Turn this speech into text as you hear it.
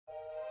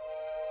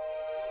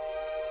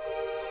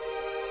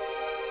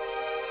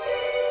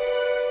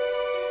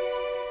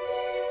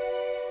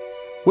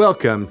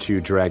Welcome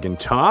to Dragon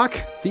Talk,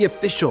 the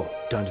official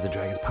Dungeons &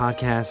 Dragons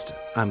podcast.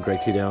 I'm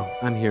Greg Tito.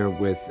 I'm here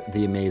with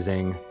the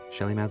amazing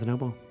Shelly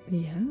Mazanoble.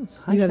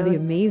 Yes. Hi, you have Shelley. the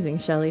amazing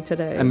Shelly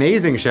today.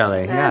 Amazing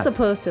Shelly, yeah. As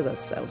opposed to the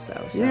so-so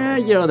Shelly. Yeah,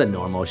 you know, the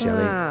normal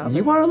Shelly.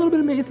 You are a little bit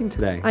amazing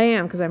today. I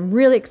am, because I'm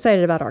really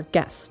excited about our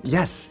guest.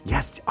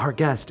 Yes. Our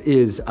guest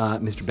is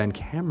Mr. Ben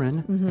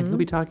Cameron, and he'll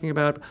be talking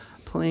about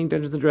playing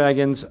Dungeons &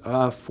 Dragons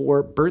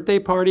for birthday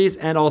parties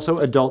and also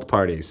adult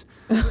parties.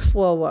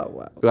 Whoa.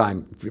 Well,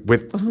 I'm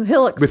with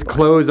He'll explain. with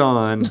clothes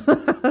on.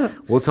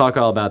 We'll talk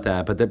all about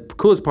that. But the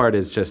coolest part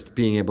is just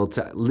being able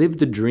to live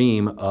the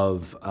dream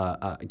of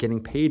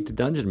getting paid to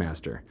Dungeon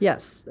Master.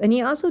 Yes. And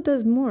he also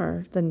does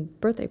more than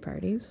birthday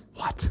parties.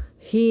 What?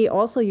 He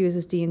also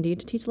uses D&D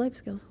to teach life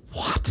skills.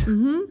 What?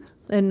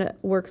 And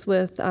works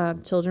with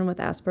children with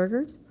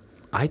Asperger's.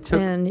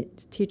 And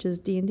teaches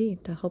D&D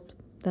to help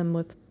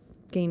them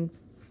gain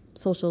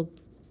social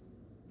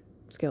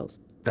skills.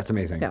 That's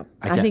amazing. Yeah.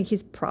 I think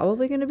he's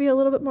probably going to be a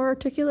little bit more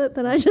articulate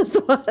than I just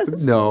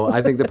was. No,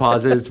 I think the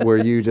pauses were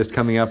you just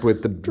coming up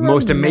with the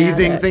most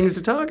amazing things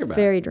to talk about.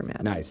 Very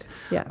dramatic. Nice.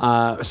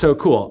 Yeah. So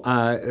cool.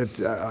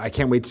 I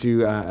can't wait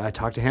to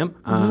talk to him.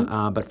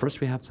 But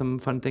first, we have some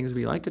fun things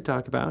we like to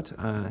talk about.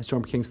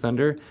 Storm King's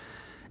Thunder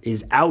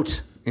is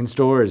out in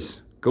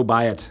stores. Go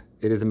buy it.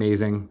 It is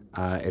amazing.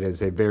 It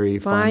is a very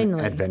fun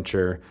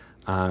adventure.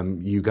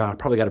 You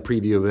probably got a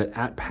preview of it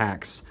at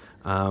PAX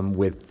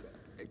with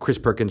Chris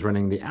Perkins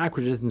running the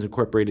Acquisitions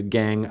Incorporated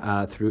gang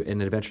through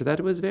an adventure that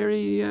was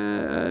very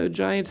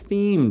giant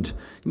themed.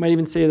 You might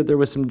even say that there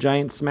was some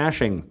giant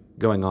smashing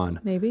going on.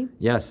 Maybe.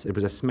 Yes, it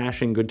was a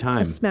smashing good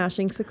time. A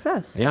smashing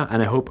success. Yeah,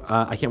 and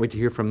I can't wait to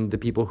hear from the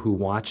people who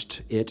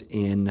watched it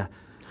in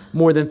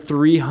more than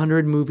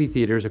 300 movie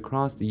theaters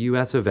across the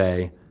US of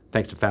A,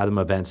 thanks to Fathom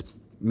Events,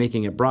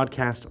 making it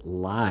broadcast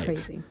live.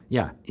 Crazy.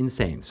 Yeah,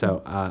 insane.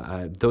 So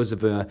those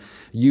of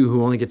you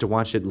who only get to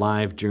watch it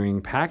live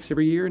during PAX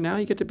every year, now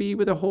you get to be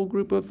with a whole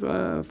group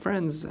of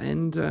friends,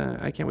 and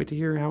I can't wait to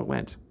hear how it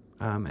went.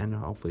 And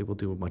hopefully we'll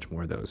do much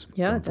more of those.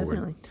 Yeah, going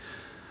forward.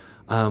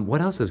 definitely.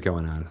 What else is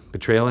going on?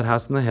 Betrayal at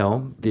House on the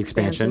Hill, the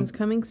expansion. Expansion's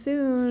coming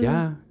soon.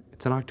 Yeah,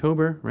 it's in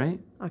October, right?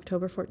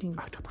 October 14th.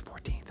 October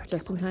 14th.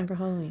 Just in time for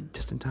Halloween.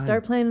 Just in time.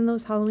 Start planning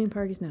those Halloween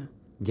parties now.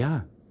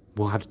 Yeah.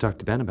 We'll have to talk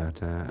to Ben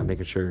about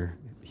making sure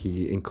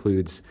he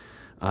includes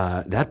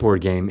that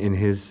board game in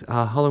his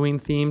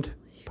Halloween-themed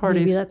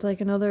parties. Maybe that's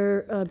like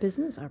another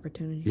business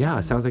opportunity. Yeah,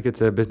 it sounds like it's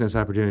a business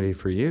opportunity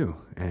for you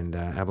and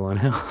Avalon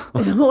Hill.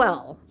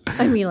 Well,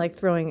 I mean, like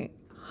throwing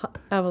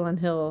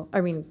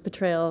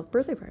Betrayal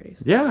birthday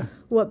parties. Yeah.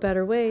 What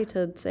better way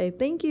to say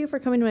thank you for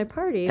coming to my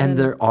party? And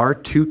there are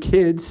 2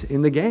 kids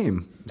in the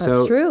game.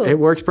 That's true. It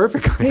works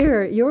perfectly.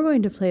 Here, you're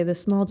going to play the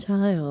small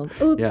child.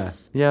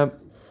 Oops. Yeah.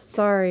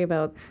 Sorry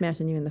about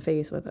smashing you in the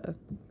face with a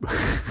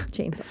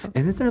chainsaw.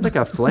 And is there like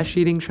a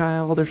flesh-eating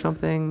child or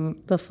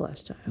something? The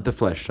Flesh Child. The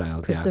flesh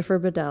child, Christopher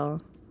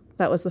Bedell.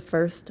 That was the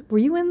first. Were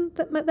you in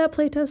that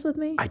play test with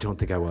me? I don't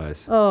think I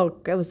was. Oh,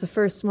 that was the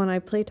first one I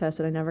play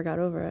tested. I never got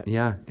over it.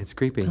 Yeah, it's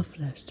creepy. The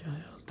Flesh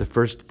Child. The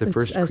first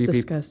It's as creepy.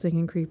 disgusting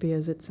and creepy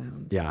as it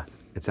sounds. Yeah,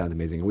 it sounds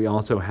amazing. We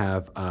also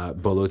have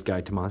Bolo's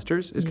Guide to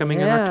Monsters is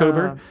coming in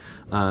October.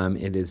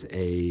 It is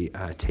a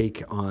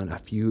take on a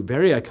few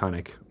very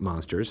iconic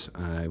monsters.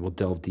 We'll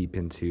delve deep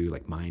into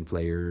like Mind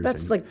Flayers.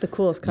 That's and like the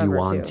coolest cover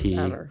Yuan-Ti.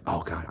 ever.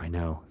 Oh God, I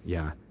know.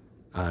 Yeah.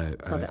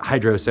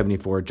 Hydro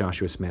 74,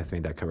 Joshua Smith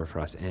made that cover for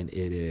us, and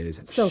it is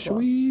so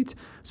sweet. Cool.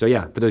 So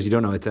yeah, for those who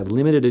don't know, it's a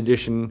limited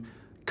edition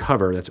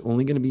cover that's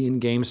only going to be in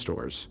game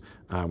stores.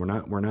 We're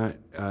not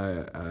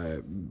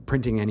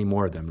printing any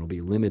more of them. It'll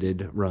be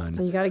limited run.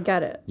 So you got to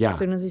get it. Yeah. As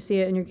soon as you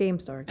see it in your game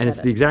store. And it's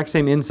the exact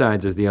same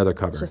insides as the other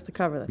cover. It's just the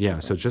cover that's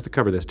different. So it's just the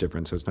cover that's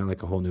different. So it's not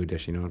like a whole new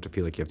edition. You don't have to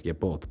feel like you have to get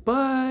both.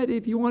 But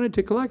if you wanted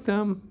to collect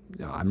them,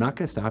 I'm not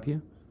going to stop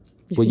you.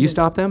 Will you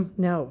stop them?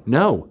 No.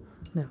 No.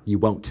 No. You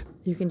won't.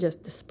 You can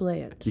just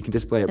display it. You can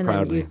display it and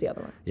proudly. And then use the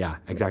other one. Yeah,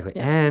 exactly.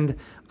 Yeah. And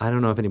I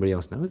don't know if anybody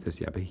else knows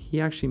this yet, but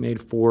he actually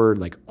made 4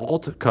 like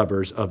alt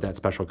covers of that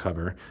special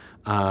cover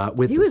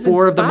with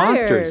 4 of the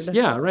monsters.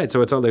 Yeah, right.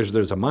 So it's all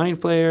there's a Mind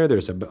Flayer,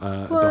 there's a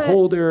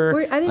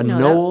Beholder, a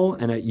Knoll,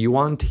 and a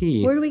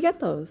Yuan-Ti. Where do we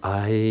get those?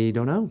 I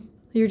don't know.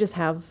 You just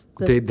have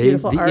this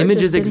beautiful art. The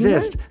images just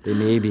exist. Here? They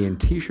may be in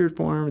T-shirt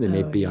form. They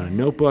may be on a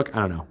notebook.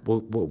 I don't know.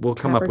 We'll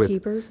come up with.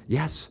 Keepers?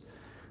 Yes.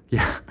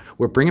 Yeah,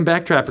 we're bringing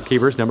back Trapper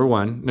Keepers, number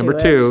 1. Number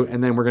 2,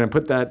 and then we're going to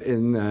put that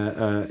in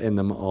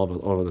them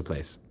all over the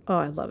place. Oh,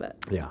 I love it.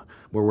 Yeah,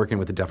 we're working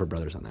with the Duffer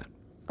Brothers on that.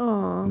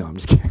 Oh. No, I'm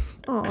just kidding.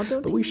 Oh,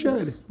 don't. But we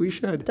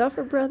should.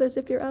 Duffer Brothers,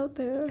 if you're out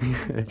there,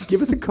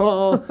 give us a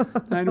call.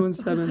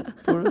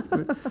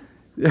 917-407.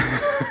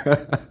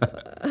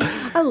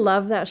 I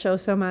love that show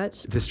so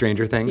much. The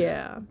Stranger Things.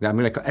 Yeah. I'm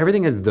gonna call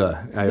everything is the.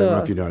 I don't know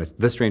if you noticed.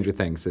 The Stranger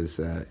Things is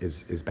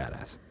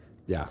badass.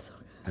 Yeah. So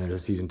and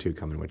there's a season 2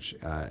 coming, which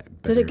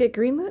did it get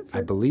greenlit?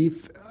 I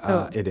believe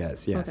it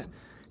is. Yes. Okay.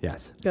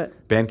 Yes. Good.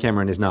 Ben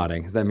Cameron is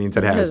nodding. That means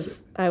it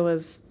has. I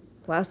was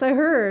Last I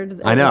heard,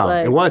 I know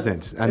it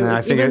wasn't, and then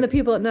I think even the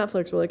people at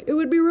Netflix were like, "It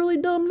would be really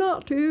dumb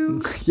not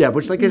to." yeah,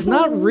 which like is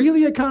not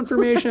really a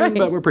confirmation,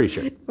 but we're pretty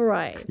sure.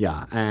 Right.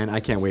 Yeah, and I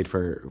can't wait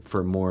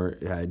for more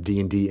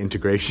D&D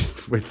integration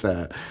with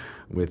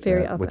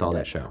all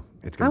that show.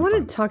 It's gonna I be wanted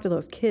fun. to talk to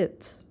those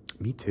kids.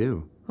 Me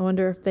too. I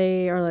wonder if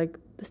they are like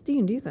this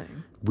D&D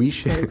thing. We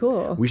should Very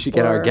cool. we should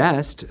get our Or-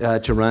 guest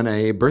to run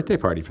a birthday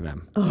party for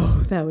them.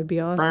 Oh, that would be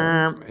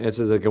awesome. This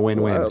is like a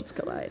win-win. Worlds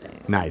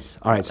colliding. Nice.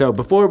 All right. So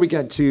before we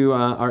get to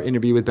our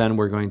interview with Ben,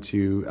 we're going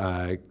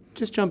to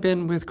just jump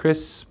in with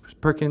Chris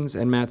Perkins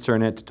and Matt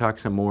Cernett to talk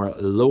some more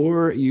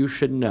lore you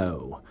should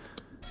know.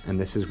 And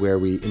this is where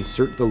we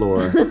insert the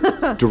lore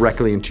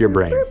directly into your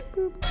brain.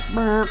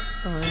 Oh,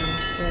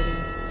 ready.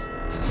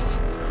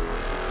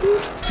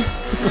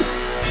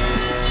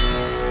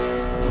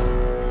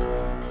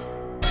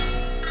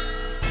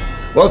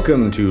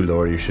 Welcome to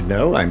Lore You Should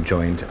Know. I'm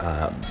joined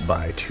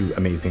by two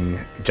amazing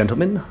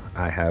gentlemen.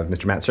 I have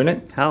Mr. Matt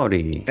Cernett.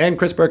 Howdy. And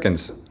Chris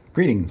Perkins.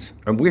 Greetings.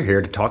 And we're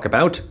here to talk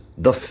about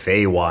the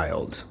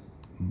Feywild.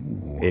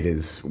 It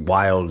is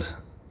wild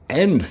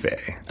and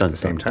fey at the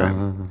same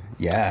time.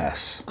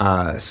 Yes.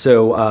 What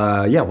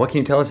can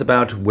you tell us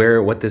about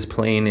what this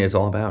plane is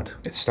all about?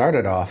 It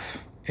started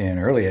off in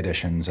early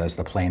editions as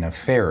the Plane of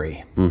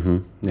Fairy. Mm-hmm.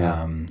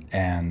 Yeah.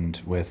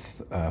 And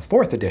with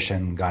 4th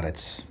edition got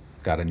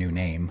a new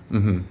name,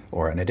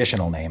 or an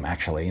additional name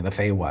actually, the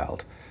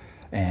Feywild.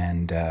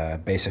 And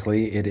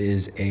basically it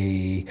is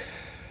a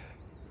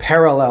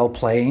parallel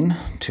plane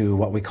to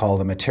what we call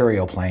the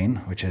material plane,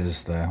 which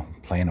is the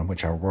plane on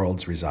which our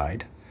worlds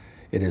reside.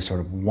 It is sort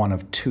of one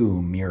of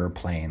two mirror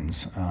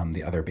planes,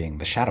 the other being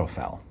the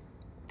Shadowfell.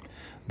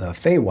 The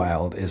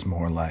Feywild is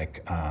more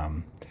like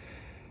a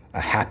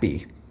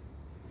happy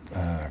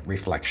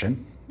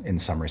reflection in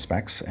some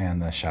respects,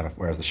 and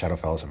whereas the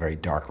Shadowfell is a very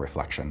dark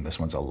reflection, this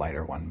one's a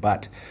lighter one.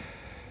 But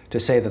to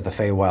say that the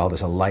Feywild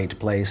is a light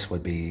place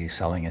would be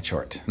selling it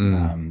short,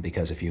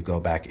 because if you go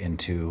back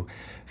into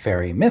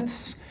fairy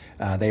myths,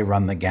 they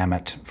run the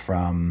gamut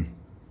from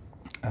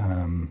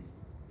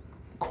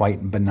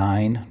quite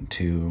benign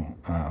to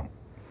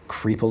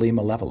creepily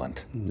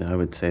malevolent. I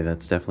would say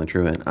that's definitely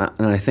true. And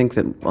I think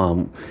that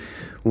when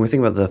we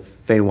think about the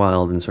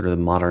Feywild in sort of the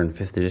modern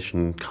 5th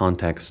edition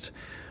context,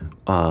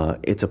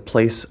 it's a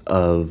place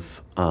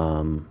of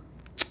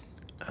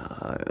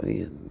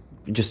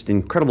just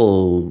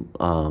incredible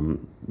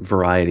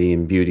variety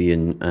and beauty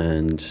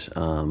and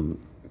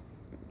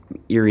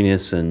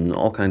eeriness and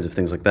all kinds of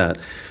things like that.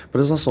 But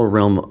it's also a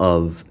realm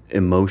of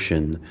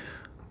emotion,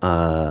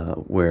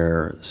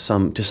 where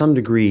to some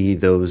degree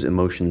those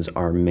emotions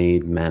are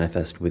made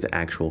manifest with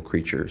actual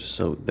creatures.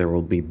 So there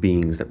will be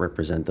beings that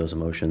represent those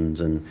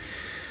emotions, and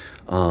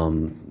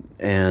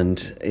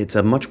it's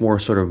a much more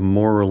sort of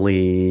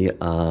morally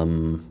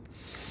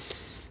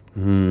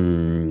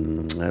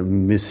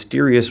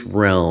mysterious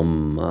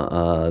realm.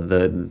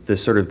 The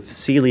sort of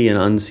seelie and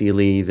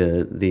unseelie,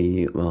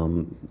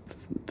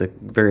 the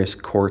various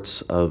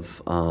courts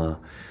of the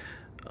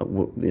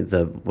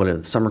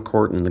Summer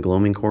Court and the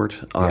Gloaming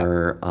Court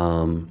are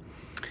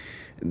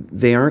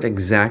they aren't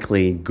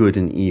exactly good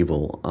and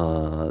evil.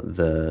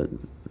 The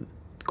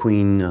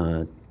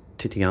Queen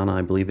Titiana,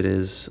 I believe it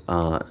is,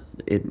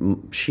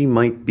 she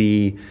might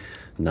be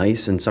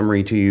nice and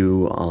summery to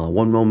you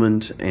one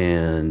moment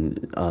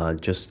and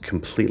just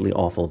completely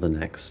awful the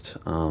next.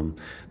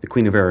 The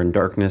Queen of Air and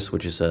Darkness,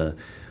 which is a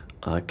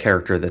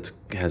character that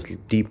has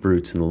deep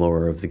roots in the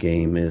lore of the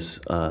game, is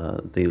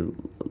the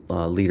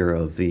leader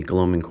of the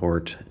Gloaming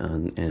Court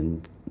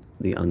and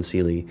the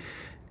Unseelie,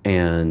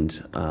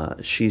 and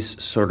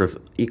she's sort of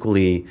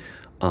equally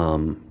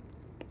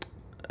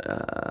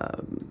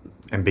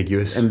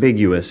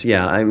ambiguous.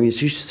 Yeah, I mean,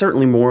 she's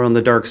certainly more on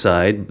the dark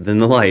side than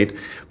the light,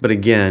 but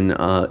again,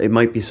 it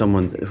might be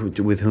someone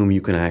with whom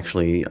you can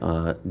actually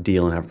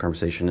deal and have a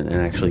conversation and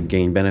actually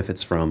gain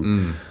benefits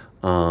from,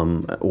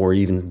 or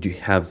even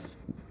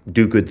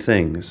do good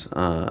things.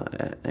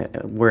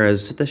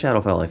 Whereas the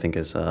Shadowfell, I think,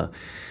 is a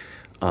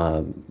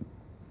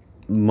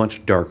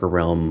much darker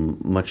realm,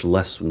 much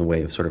less in the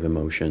way of sort of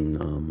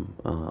emotion,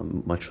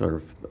 much sort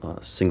of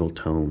single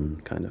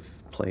tone kind of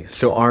place.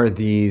 So are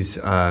these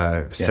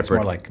separate? It's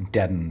more like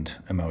deadened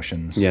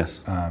emotions,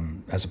 Yes.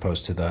 As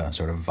opposed to the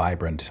sort of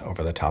vibrant,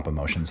 over-the-top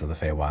emotions of the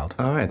Feywild.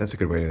 All right, that's a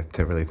good way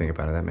to really think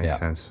about it. That makes Yeah.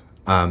 sense.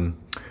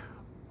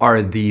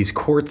 Are these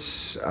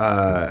courts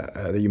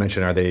that you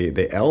mentioned, are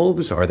they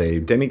elves? Are they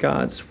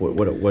demigods?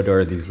 What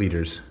are these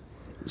leaders?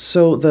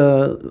 So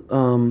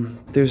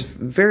there's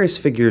various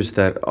figures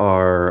that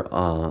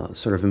are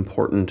sort of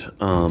important,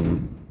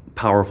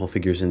 powerful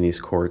figures in these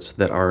courts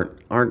that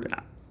aren't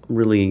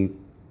really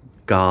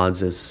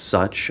gods as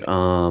such,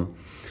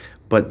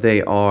 but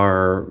they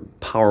are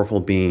powerful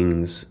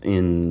beings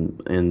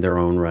in their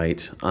own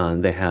right.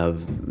 They have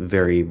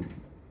very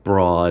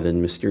broad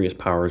and mysterious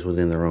powers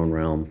within their own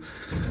realm.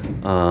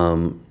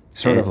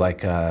 Sort of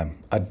like a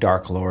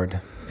Dark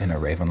Lord in a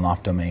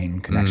Ravenloft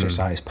domain can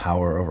exercise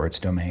power over its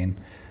domain.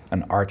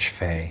 An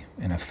Archfey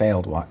in a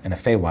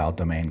Feywild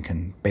domain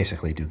can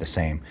basically do the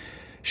same.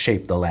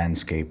 shape the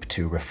landscape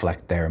to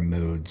reflect their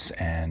moods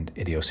and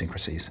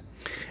idiosyncrasies.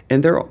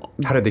 And they're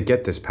How did they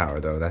get this power,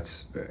 though?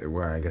 That's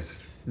where I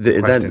guess the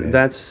question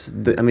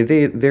is. I mean,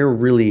 they're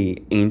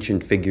really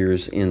ancient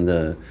figures in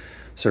the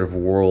sort of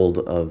world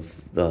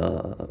of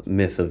the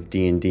myth of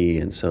D&D,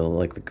 and so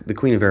like the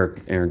Queen of Air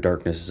and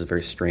Darkness is a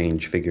very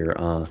strange figure.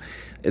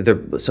 The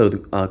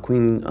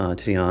Queen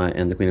Titiana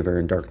and the Queen of Air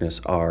and Darkness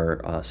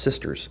are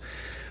sisters,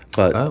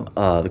 but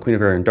the Queen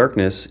of Air and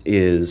Darkness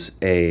is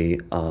a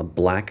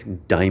black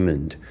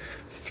diamond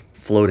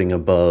floating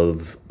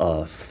above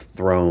a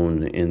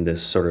throne in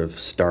this sort of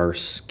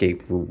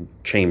starscape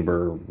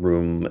chamber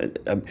room.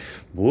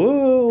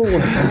 Whoa!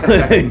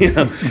 I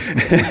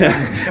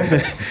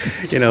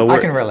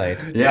can relate.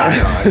 Yeah, I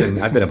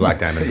know. I've been a black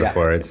diamond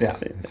before. It's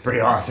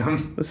pretty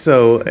awesome.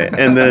 So,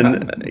 and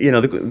then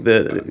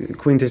the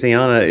Queen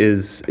Titiana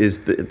is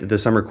the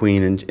Summer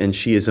Queen, and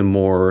she is a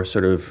more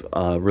sort of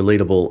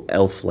relatable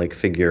elf-like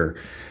figure.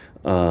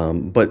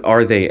 But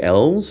are they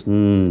elves?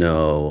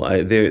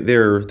 No,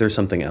 they're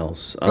something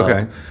else.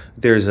 Okay.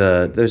 There's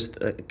a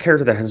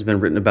character that hasn't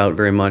been written about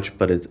very much,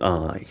 but it's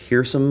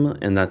Hirsum,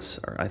 and I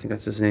think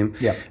that's his name.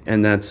 Yeah.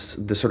 And that's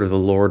the sort of the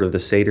Lord of the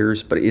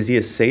Satyrs. But is he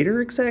a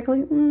satyr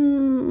exactly?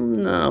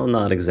 No,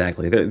 not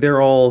exactly.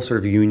 They're all sort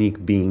of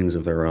unique beings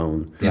of their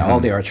own. Yeah, all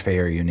the Archfey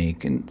are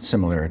unique and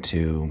similar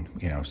to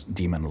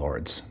demon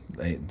lords.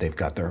 They've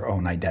got their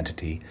own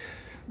identity.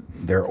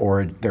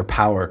 Their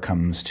power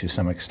comes to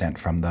some extent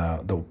from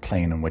the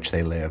plane in which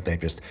they live. They've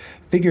just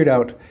figured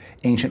out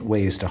ancient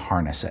ways to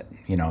harness it.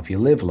 If you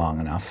live long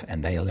enough,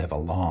 and they live a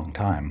long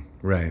time,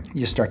 Right.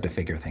 you start to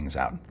figure things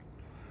out.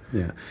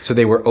 Yeah. So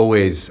they were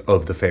always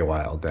of the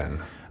Feywild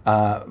then?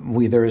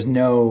 There is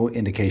no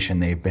indication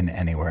they've been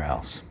anywhere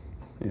else.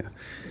 Yeah.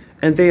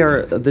 And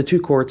the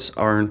two courts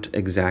aren't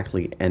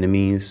exactly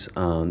enemies.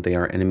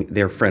 They're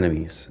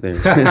frenemies.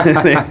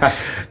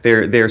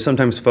 They're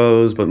sometimes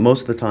foes, but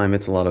most of the time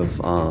it's a lot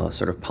of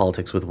sort of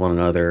politics with one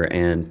another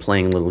and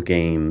playing little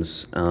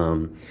games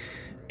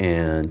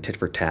and tit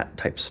for tat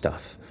type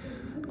stuff.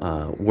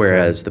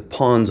 Whereas the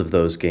pawns of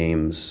those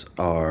games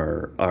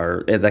are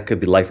that could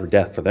be life or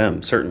death for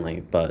them,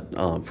 certainly, but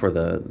for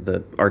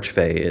the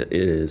Archfey, it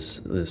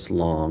is this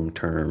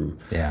long-term.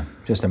 Yeah,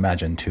 just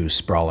imagine two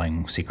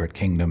sprawling secret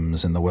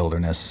kingdoms in the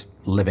wilderness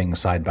living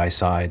side by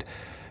side,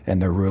 and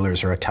their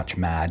rulers are a touch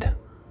mad.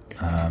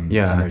 And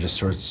they're just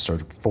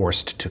sort of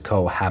forced to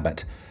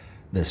cohabit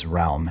this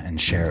realm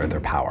and share their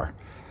power.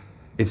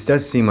 It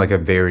does seem like a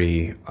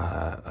very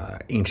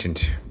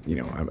ancient,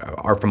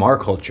 from our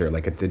culture.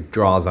 Like it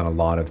draws on a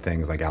lot of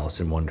things, like Alice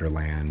in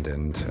Wonderland,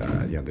 and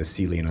the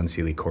Seelie and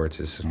Unseelie courts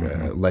is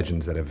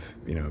legends that have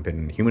been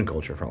in human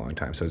culture for a long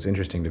time. So it's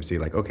interesting to see,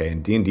 like, okay,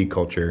 in D&D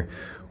culture,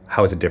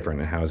 how is it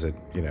different, and how is it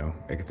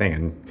like a thing?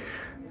 And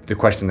the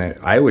question that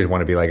I always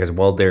want to be like is,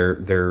 well,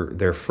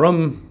 they're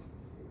from.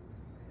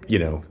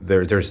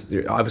 There's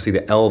obviously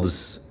the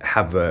elves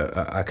have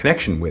a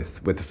connection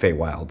with the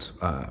Feywild.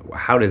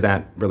 How does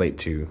that relate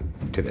to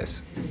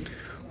this?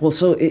 Well,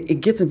 so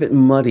it gets a bit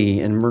muddy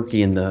and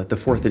murky in the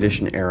 4th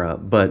edition era,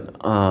 but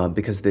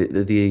because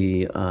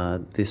the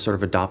sort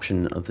of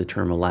adoption of the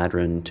term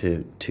Eladrin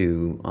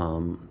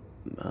to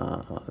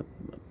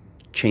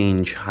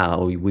change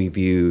how we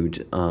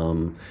viewed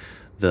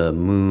the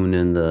moon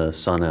and the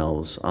sun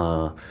elves,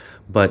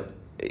 but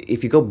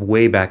if you go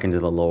way back into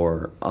the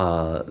lore,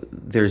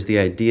 there's the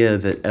idea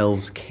that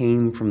elves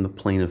came from the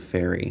plane of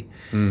fairy,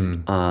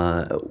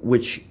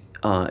 which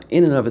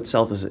in and of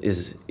itself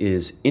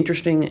is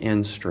interesting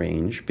and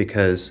strange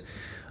because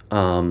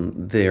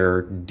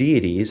their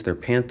deities, their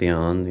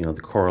pantheon, the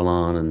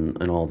Corellon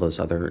and all those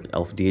other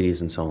elf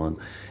deities and so on,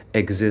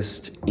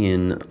 exist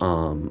in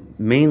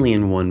mainly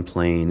in one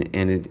plane,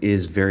 and it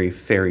is very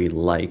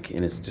fairy-like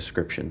in its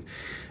description.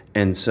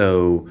 And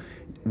so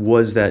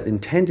was that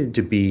intended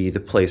to be the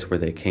place where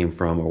they came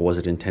from, or was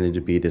it intended to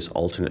be this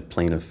alternate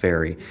plane of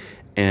fairy?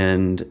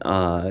 And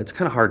it's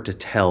kind of hard to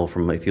tell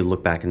from if you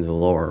look back into the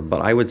lore, but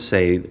I would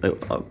say a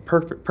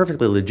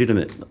perfectly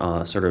legitimate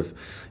sort of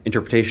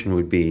interpretation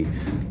would be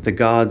the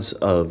gods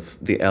of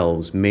the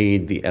elves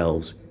made the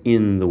elves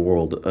in the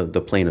world of the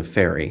plane of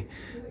fairy,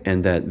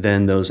 and that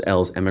then those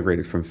elves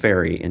emigrated from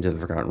fairy into the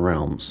Forgotten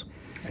Realms.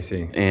 I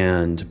see.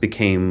 And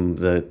became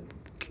the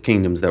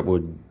kingdoms that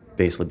would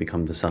basically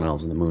become the sun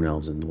elves and the moon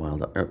elves and the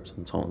wild elves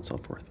and so on and so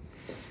forth.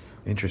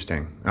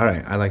 Interesting. All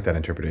right, I like that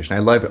interpretation. I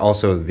love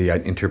also the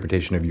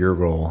interpretation of your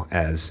role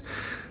as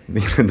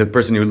the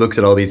person who looks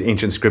at all these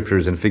ancient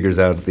scriptures and figures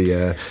out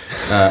the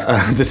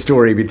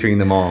story between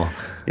them all.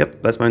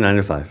 Yep, that's my 9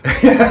 to 5.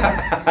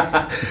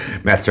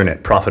 Matt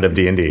Cernett, prophet of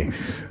D&D.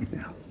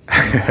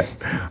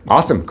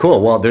 Awesome,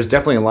 cool. Well, there's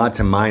definitely a lot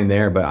to mine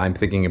there, but I'm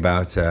thinking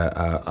about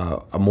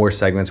more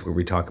segments where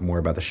we talk more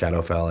about the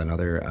Shadowfell and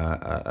other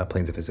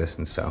planes of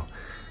existence. So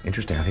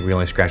interesting. I think we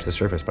only scratched the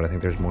surface, but I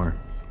think there's more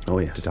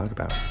to talk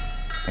about.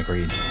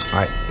 Agreed. All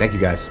right, thank you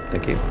guys.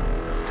 Thank you.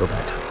 Till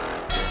that time.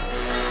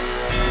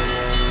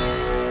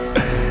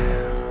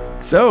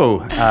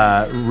 So,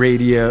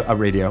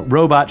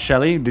 Robot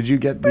Shelley, did you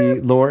get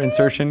the lore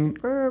insertion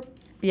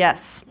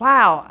Yes.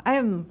 Wow. I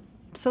am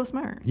so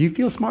smart. You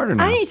feel smarter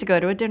now. I need to go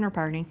to a dinner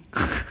party.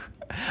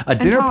 A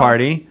dinner talk.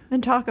 party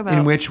And talk about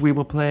in which we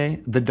will play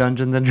the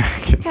Dungeons and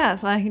Dragons. Yeah,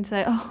 so I can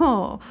say,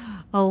 oh,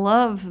 I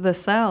love the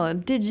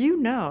salad. Did you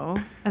know?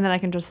 And then I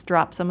can just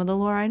drop some of the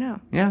lore I know.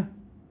 Yeah.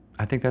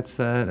 I think that's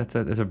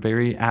a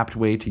very apt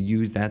way to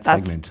use that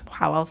That's segment.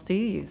 how else do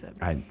you use it?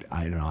 I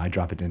don't know. I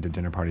drop it into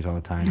dinner parties all the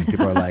time. And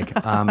people are like,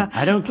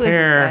 I don't Who is this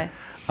care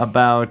guy?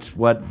 about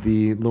what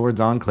the Lord's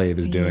Enclave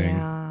is doing.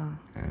 Yeah.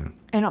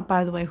 And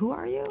by the way, who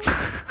are you?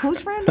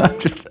 Whose friend are you? I'm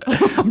just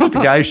the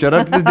guy who showed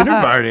up to this dinner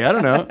party. I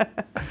don't know.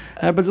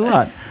 Happens a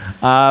lot.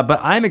 But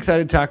I'm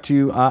excited to talk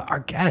to our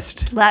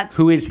guest, Let's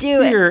who is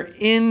do it. here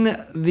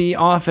in the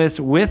office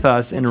with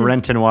us in Which is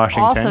Renton,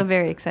 Washington. Also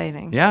very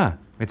exciting. Yeah,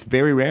 it's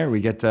very rare we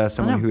get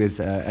someone who is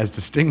as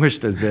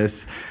distinguished as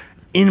this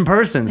in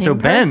person. So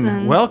Ben,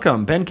 person.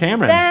 welcome, Ben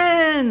Cameron.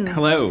 Ben!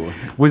 Hello.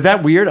 Was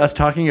that weird, us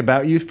talking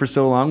about you for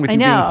so long with I you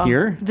know. being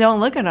here?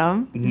 Don't look at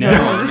him. No,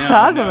 Just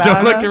talk about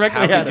Don't look him.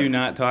 directly How at could him. you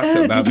not talk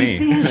Oh, about did you me?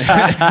 see his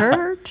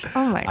shirt?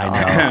 Oh my I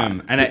god.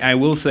 know. And I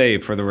will say,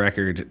 for the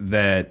record,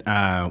 that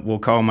we'll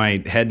call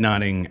my head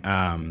nodding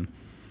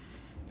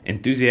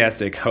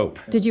enthusiastic hope.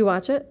 Did you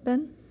watch it,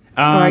 Ben?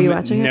 Or are you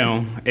watching it?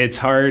 No, it's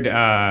hard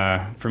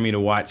for me to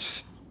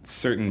watch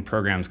certain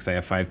programs because I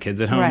have 5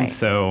 kids at home. Right.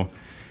 So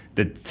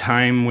the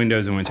time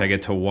windows in which I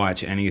get to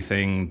watch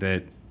anything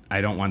that I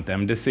don't want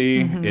them to see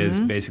Mm-hmm. is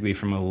basically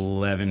from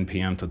 11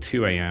 p.m. till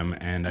 2 a.m.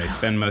 And I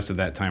spend most of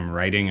that time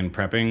writing and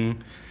prepping.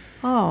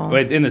 Oh.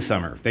 But in the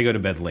summer, they go to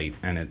bed late,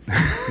 and it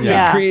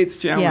Yeah.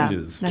 creates Yeah.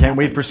 challenges. That Can't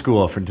wait happens. for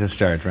school to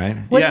start, right?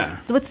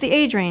 What's the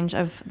age range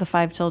of the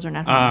 5 children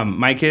at home?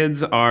 My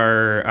kids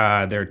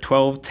are they're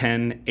 12,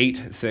 10,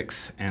 8,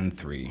 6, and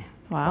 3.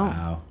 Wow.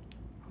 Wow.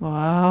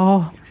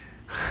 Wow.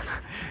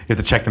 You have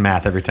to check the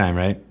math every time,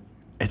 right?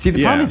 And see,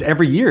 the problem Yeah. is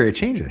every year it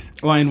changes.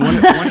 Well, and one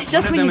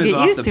Just of when them you is get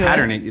off used the to it.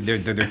 pattern. They're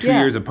 2 Yeah.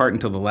 years apart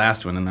until the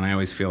last one, and then I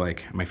always feel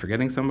like, am I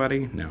forgetting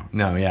somebody? No.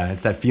 No, yeah,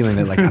 it's that feeling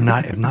that like I'm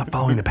not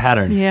following the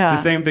pattern. Yeah. It's the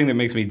same thing that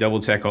makes me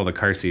double check all the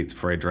car seats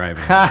before I drive.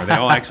 Are they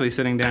all actually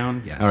sitting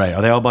down? Yes. All right,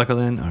 are they all buckled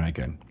in? All right,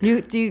 good.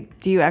 Do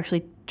you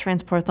actually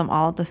transport them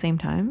all at the same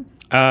time?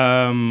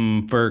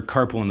 For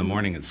carpool in the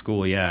morning at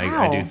school, yeah,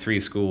 I do Wow. 3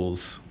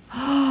 schools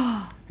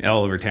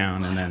all over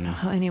town, and then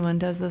How anyone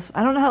does this?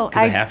 I don't know how.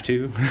 I have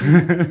to.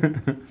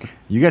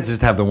 You guys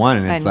just have the one,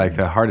 and it's I- like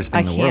the hardest I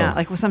thing in the can't. world.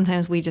 Like well,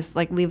 sometimes we just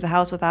like leave the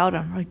house without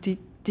him. Like, did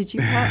you?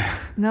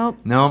 Nope.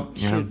 No,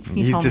 you know, Shoot,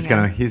 he's home just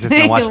again. he's just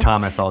gonna watch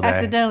Thomas all day.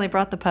 Accidentally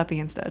brought the puppy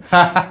instead.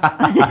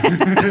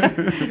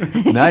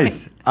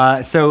 Nice.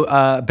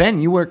 So Ben,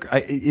 you work.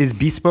 Is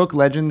Bespoke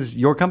Legends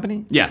your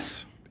company?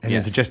 Yes. And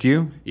yes. is it just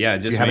you? Yeah,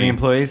 Do just you have me. any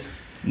employees?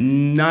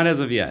 Not as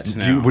of yet.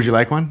 No. Would you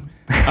like one?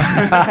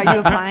 Are you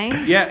applying?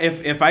 Yeah,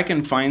 if I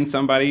can find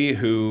somebody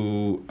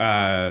who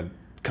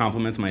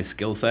complements my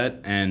skill set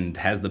and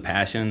has the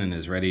passion and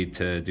is ready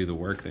to do the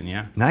work, then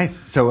yeah. Nice.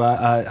 So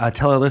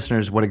tell our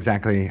listeners what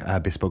exactly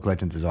Bespoke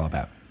Legends is all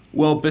about.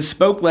 Well,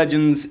 Bespoke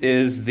Legends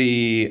is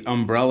the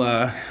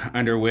umbrella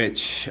under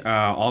which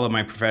all of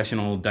my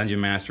professional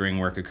dungeon mastering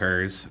work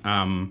occurs.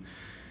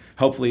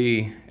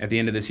 Hopefully, at the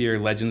end of this year,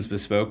 Legends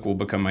Bespoke will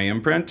become my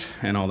imprint,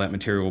 and all that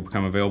material will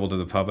become available to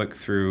the public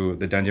through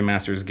the Dungeon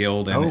Masters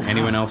Guild and Oh, wow.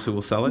 anyone else who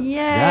will sell it. Yay.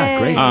 Yeah,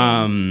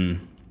 great.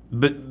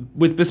 But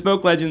with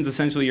Bespoke Legends,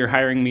 essentially, you're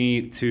hiring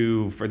me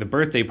to, for the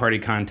birthday party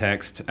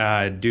context,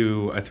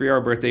 do a 3-hour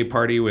birthday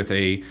party with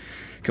a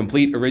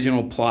complete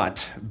original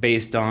plot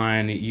based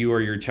on you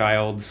or your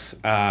child's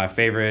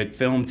favorite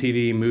film,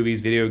 TV,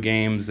 movies, video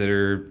games that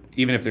are,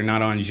 even if they're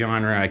not on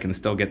genre, I can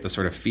still get the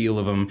sort of feel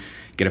of them,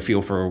 get a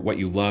feel for what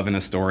you love in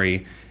a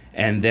story.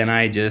 And then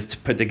I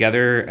just put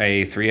together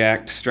a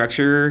 3-act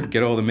structure,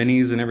 get all the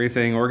minis and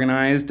everything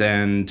organized,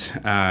 and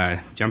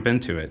jump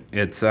into it.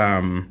 It's...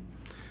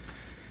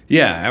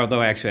 Yeah,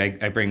 although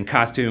actually I bring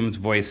costumes,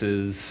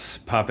 voices,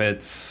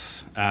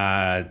 puppets,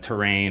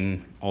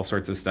 terrain, all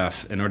sorts of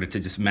stuff in order to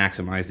just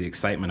maximize the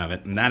excitement of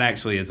it. And that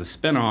actually is a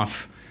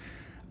spin-off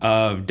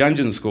of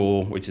Dungeon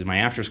School, which is my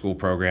after-school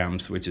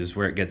programs, which is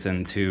where it gets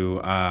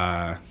into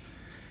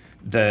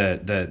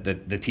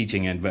the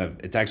teaching end. But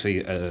it's actually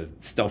a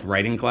stealth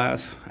writing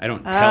class. I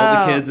don't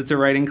tell the kids it's a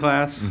writing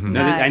class.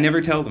 No, I Nice.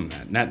 never tell them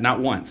that. Not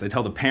once. I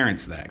tell the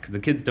parents that because the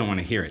kids don't want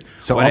to hear it.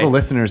 So What all the I-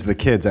 listeners, the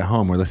kids at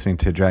home, were listening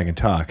to Dragon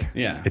Talk.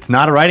 Yeah. It's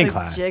not a writing The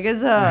class. jig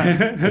is up.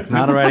 It's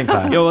not a writing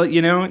class. Yeah, well,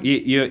 you know,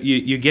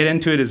 you get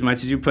into it as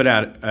much as you put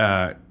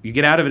out. You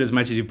get out of it as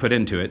much as you put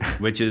into it,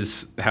 which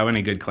is how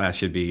any good class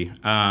should be.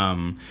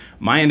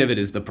 My end of it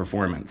is the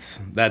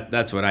performance.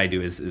 That's what I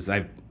do. Is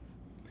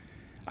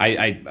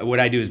what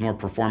I do is more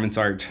performance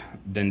art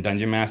than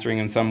dungeon mastering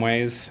in some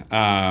ways,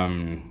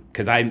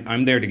 because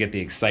I'm there to get the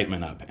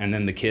excitement up, and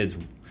then the kids.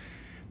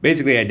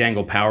 Basically, I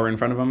dangle power in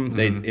front of them.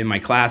 They, in my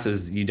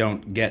classes, you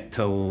don't get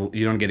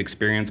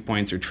experience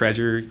points or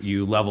treasure.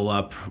 You level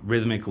up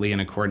rhythmically in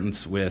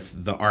accordance with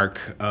the arc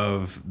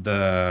of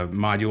the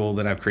module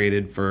that I've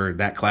created for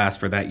that class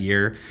for that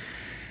year.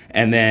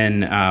 And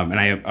then, and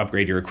I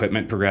upgrade your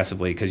equipment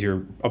progressively because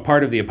you're a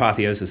part of the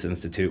Apotheosis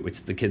Institute,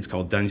 which the kids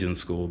call dungeon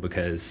school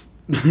because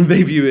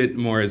they view it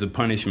more as a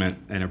punishment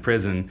and a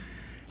prison,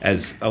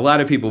 as a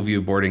lot of people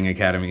view boarding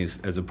academies,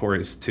 as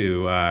opposed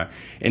to an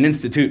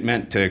institute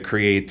meant to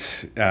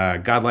create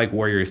godlike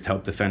warriors to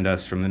help defend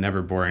us from the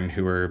Neverborn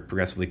who are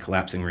progressively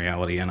collapsing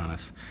reality in on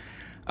us.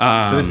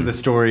 So this is the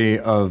story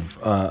of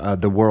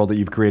the world that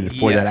you've created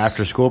for that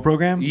after-school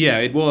program? Yeah,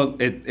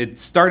 it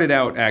started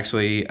out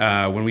actually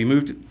when we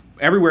moved.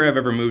 Everywhere I've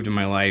ever moved in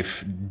my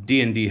life,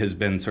 D&D has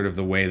been sort of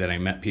the way that I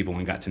met people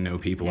and got to know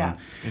people and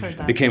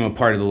became a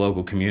part of the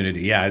local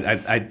community.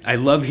 Yeah, I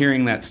love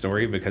hearing that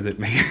story because it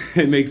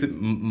makes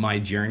my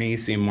journey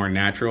seem more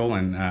natural.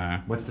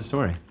 And what's the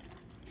story?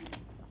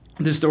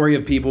 The story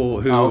of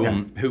people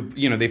who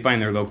they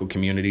find their local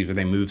communities, or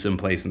they move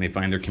someplace and they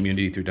find their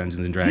community through Dungeons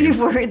and Dragons.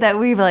 You worried that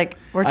we're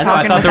talking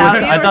I thought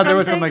about I thought there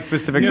was some like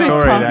specific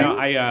story.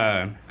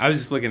 I was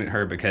just looking at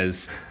her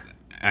because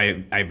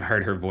I've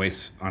heard her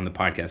voice on the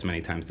podcast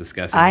many times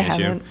discussing the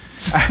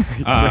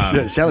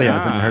issue. Shelley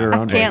hasn't heard her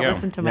own voice. I can't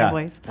listen to my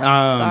voice.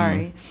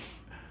 Sorry.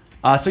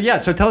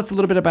 So tell us a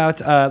little bit about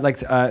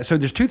so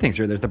there's two things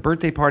here. There's the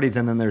birthday parties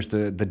and then there's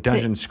the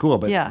dungeon school.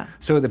 But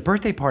so the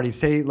birthday parties,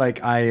 say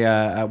like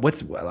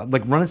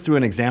run us through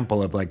an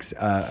example of like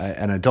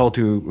an adult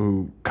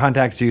who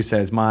contacts you,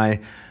 says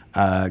my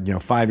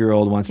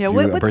 5-year-old wants to do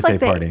a birthday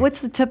party. What's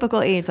the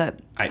typical age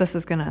that this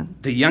is gonna?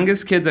 The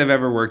youngest kids I've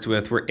ever worked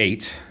with were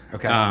 8.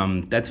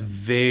 Okay. That's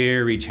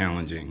very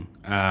challenging.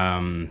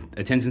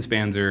 Attention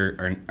spans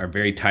are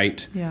very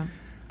tight. Yeah.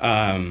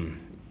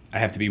 I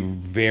have to be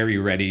very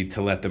ready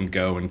to let them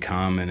go and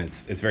come, and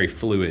it's very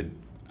fluid.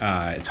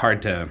 It's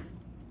hard to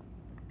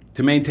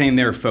maintain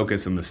their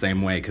focus in the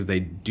same way because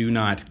they do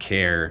not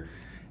care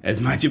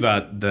as much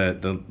about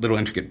the little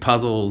intricate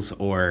puzzles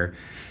or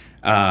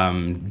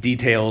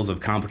details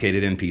of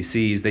complicated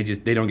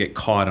NPCs. They don't get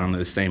caught on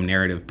those same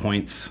narrative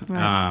points.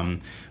 Right.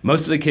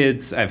 Most of the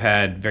kids I've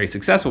had very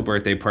successful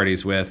birthday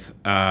parties with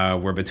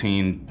were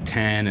between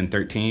 10 and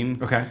 13.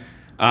 Okay.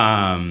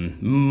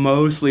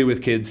 Mostly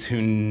with kids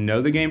who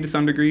know the game to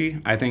some degree.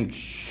 I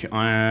think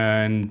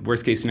on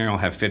worst case scenario, I'll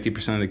have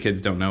 50% of the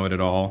kids don't know it at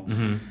all.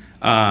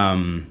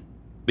 Mm-hmm.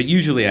 But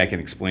usually I can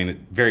explain it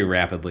very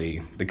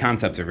rapidly. The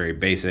concepts are very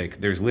basic.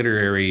 There's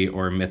literary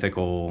or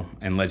mythical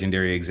and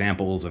legendary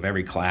examples of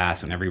every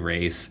class and every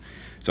race.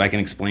 So I can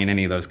explain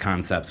any of those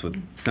concepts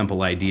with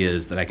simple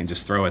ideas that I can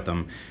just throw at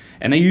them.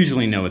 And they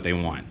usually know what they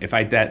want. If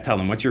I tell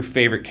them, what's your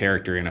favorite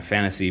character in a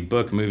fantasy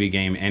book, movie,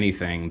 game,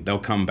 anything, they'll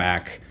come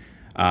back.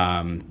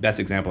 Best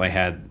example I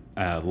had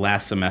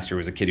last semester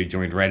was a kid who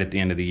joined right at the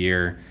end of the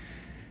year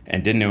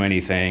and didn't know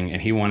anything,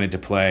 and he wanted to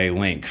play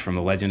Link from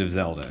The Legend of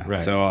Zelda. Right.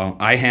 So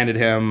I handed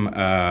him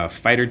a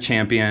fighter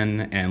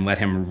champion and let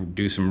him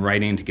do some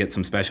writing to get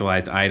some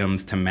specialized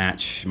items to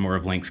match more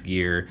of Link's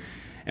gear.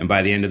 And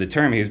by the end of the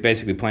term, he was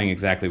basically playing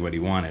exactly what he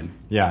wanted.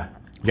 Yeah.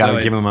 You got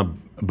to give him a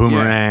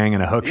boomerang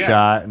and a hook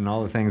shot and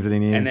all the things that he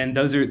needs. And then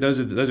those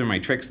are my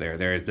tricks there.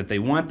 There is that they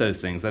want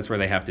those things. That's where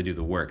they have to do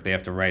the work. They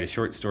have to write a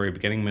short story,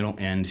 beginning, middle,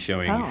 end,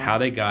 showing how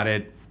they got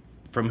it,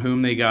 from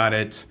whom they got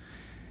it,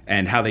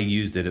 and how they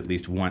used it at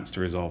least once to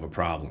resolve a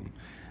problem.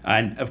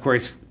 And of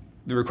course,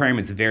 the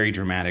requirements vary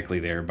dramatically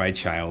there by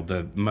child.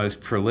 The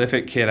most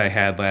prolific kid I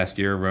had last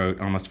year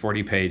wrote almost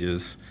 40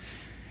 pages.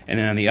 And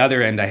then on the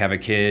other end, I have a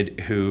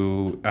kid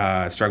who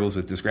struggles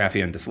with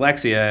dysgraphia and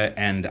dyslexia,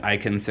 and I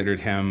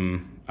considered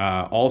him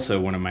also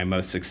one of my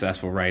most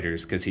successful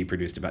writers because he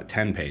produced about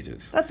 10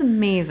 pages. That's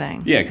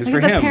amazing. Yeah, because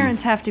for the him,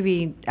 parents have to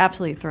be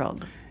absolutely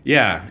thrilled.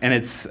 Yeah, and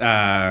it's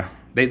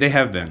they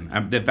have been.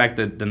 In fact,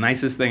 the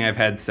nicest thing I've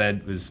had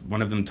said was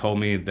one of them told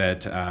me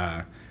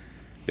that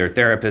their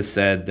therapist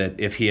said that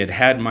if he had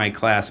had my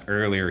class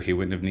earlier, he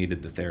wouldn't have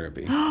needed the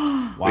therapy.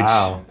 Wow. Which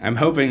I'm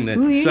hoping that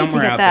Ooh,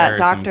 somewhere out that there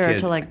doctor are some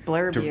kids to like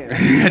blurb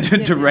you.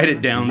 to write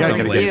it down You gotta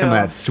someplace. get some of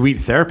that sweet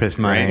therapist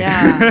money.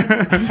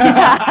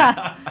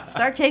 Yeah.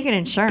 Start taking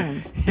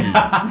insurance.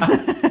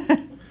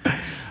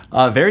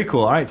 Very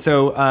cool. All right.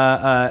 So,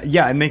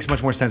 it makes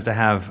much more sense to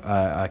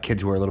have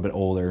kids who are a little bit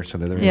older so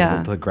that they're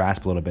able to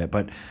grasp a little bit.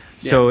 But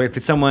so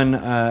if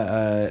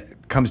someone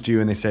comes to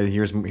you and they say,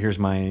 here's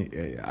my,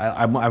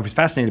 I was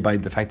fascinated by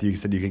the fact that you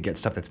said you could get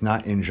stuff that's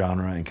not in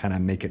genre and kind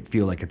of make it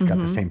feel like it's got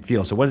the same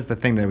feel. So what is the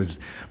thing that was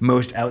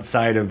most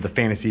outside of the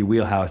fantasy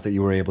wheelhouse that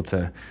you were able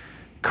to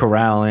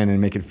corral in and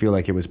make it feel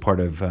like it was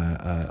part of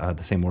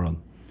the same world?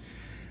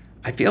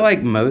 I feel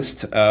like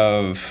most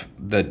of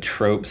the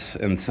tropes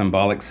and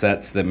symbolic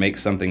sets that make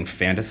something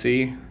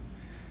fantasy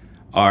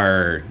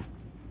are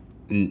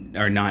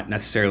not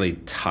necessarily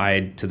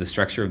tied to the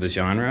structure of the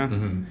genre.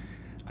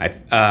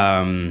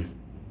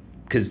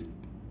 Because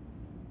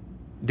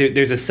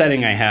there's a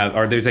setting I have,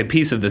 or there's a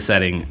piece of the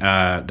setting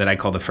that I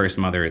call the First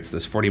Mother. It's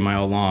this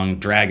 40-mile long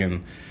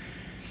dragon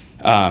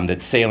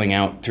that's sailing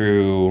out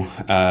through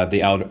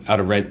the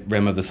outer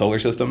rim of the solar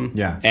system.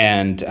 Yeah.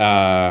 And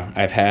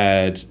I've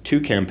had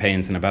 2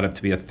 campaigns and about up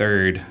to be a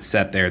third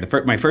set there.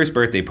 My first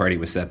birthday party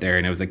was set there,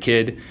 and it was a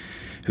kid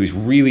who's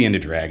really into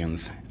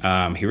dragons.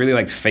 He really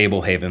liked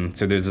Fablehaven.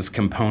 So there's this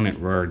component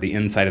where the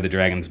inside of the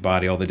dragon's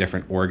body, all the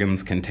different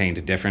organs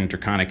contained different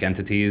draconic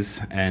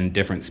entities and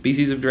different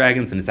species of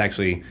dragons, and it's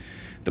actually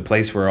the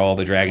place where all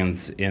the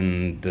dragons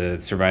in the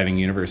surviving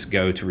universe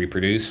go to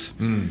reproduce.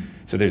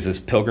 So there's this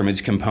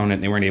pilgrimage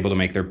component. They weren't able to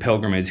make their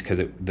pilgrimage because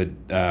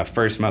the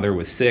first mother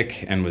was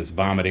sick and was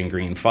vomiting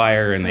green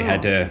fire, and they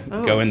had to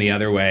go in the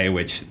other way,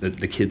 which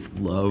the kids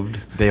loved.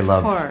 They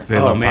love course.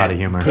 potty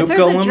humor. Poop If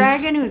there's golems, a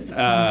dragon who's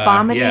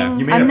vomiting, yeah.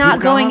 You made I'm a not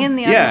poop going golem? in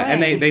the other way. Yeah,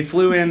 and they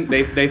flew in.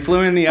 They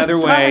flew in the other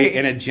way Sorry.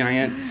 in a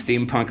giant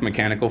steampunk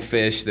mechanical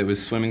fish that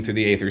was swimming through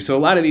the aether. So a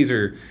lot of these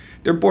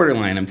they're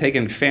borderline. I'm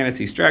taking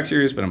fantasy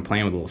structures, but I'm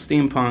playing with a little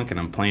steampunk, and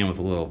I'm playing with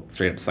a little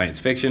straight up science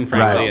fiction,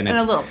 frankly. Right. And And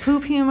it's a little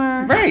poop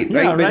humor. right.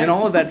 Yeah, But right. and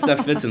all of that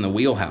stuff fits in the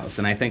wheelhouse,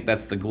 and I think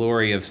that's the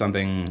glory of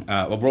something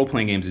of role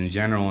playing games in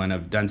general, and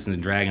of Dungeons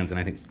and Dragons. And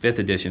I think 5th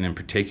edition in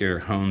particular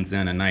hones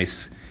in a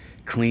nice,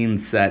 clean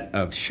set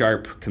of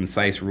sharp,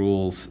 concise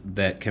rules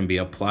that can be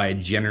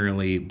applied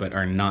generally, but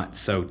are not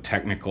so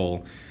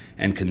technical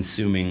and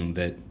consuming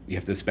that you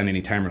have to spend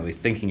any time really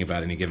thinking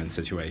about any given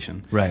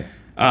situation. Right.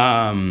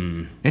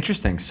 Um,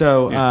 Interesting.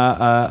 So,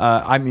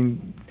 I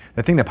mean,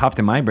 the thing that popped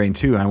in my brain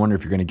too, and I wonder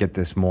if you're going to get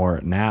this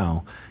more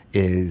now,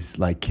 is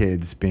like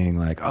kids being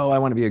like, "Oh, I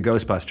want to be a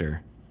Ghostbuster,"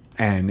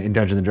 and in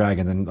Dungeons and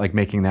Dragons, and like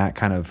making that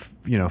kind of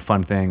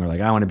fun thing, or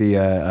like, "I want to be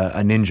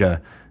a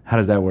ninja." How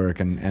does that work?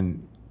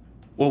 And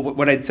Well,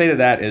 what I'd say to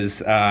that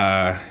is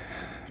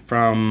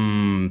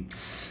from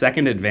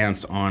 2nd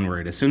advanced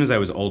onward, as soon as I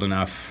was old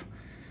enough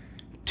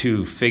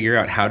to figure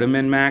out how to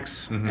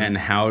min-max and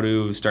how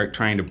to start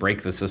trying to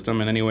break the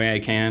system in any way I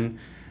can.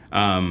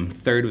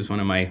 3rd was one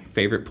of my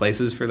favorite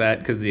places for that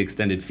because the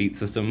extended feat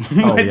system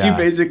let yeah. you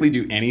basically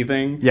do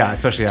anything. yeah,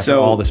 especially after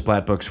So- all the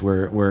splat books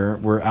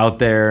were out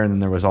there, and then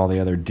there was all the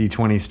other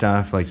D20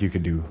 stuff. Like you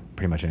could do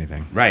pretty much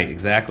anything. Right,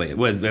 exactly. It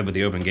was with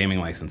the open gaming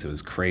license. It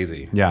was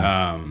crazy.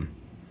 Yeah.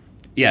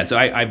 Yeah. So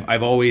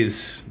I've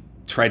always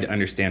tried to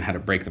understand how to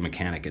break the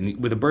mechanic, and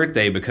with a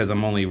birthday, because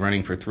I'm only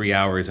running for 3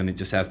 hours, and it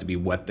just has to be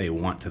what they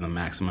want to the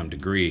maximum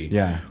degree.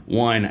 Yeah.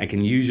 1, I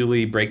can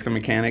usually break the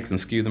mechanics and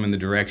skew them in the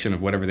direction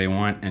of whatever they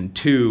want, and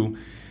 2,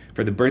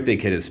 for the birthday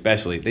kid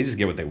especially, they just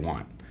get what they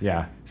want.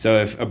 Yeah. So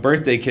if a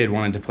birthday kid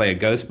wanted to play a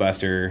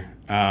Ghostbuster,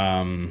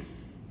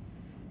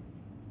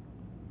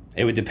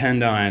 it would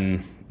depend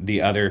on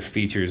the other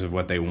features of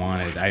what they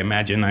wanted. I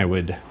imagine it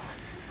would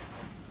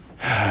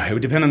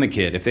depend on the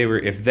kid.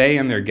 If they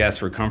and their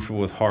guests were comfortable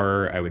with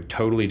horror, I would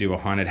totally do a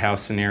haunted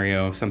house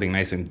scenario, something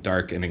nice and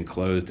dark and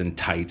enclosed and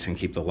tight, and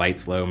keep the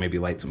lights low, maybe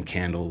light some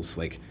candles,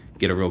 like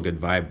get a real good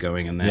vibe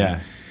going, and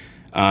then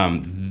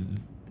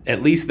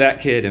at least that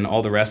kid and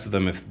all the rest of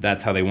them, if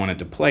that's how they wanted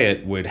to play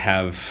it, would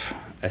have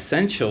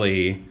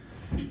essentially,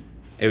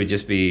 it would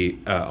just be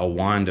a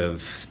wand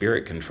of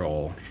spirit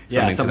control.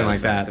 Something to like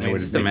effect. that. I mean, It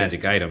it's just a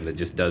magic item that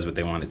just does what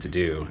they want it to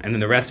do. And then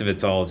the rest of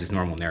it's all just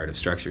normal narrative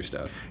structure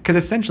stuff. Because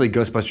essentially,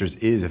 Ghostbusters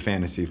is a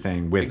fantasy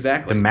thing. With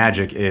Exactly. the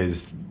magic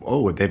is,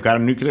 they've got a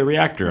nuclear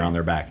reactor on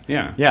their back.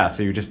 Yeah. Yeah.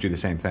 So you just do the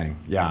same thing.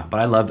 Yeah. But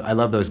I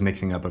love those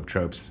mixing up of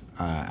tropes.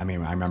 I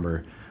mean, I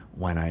remember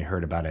when I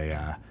heard about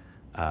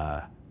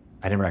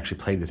I never actually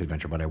played this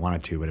adventure, but I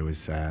wanted to. But it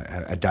was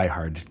a Die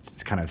Hard.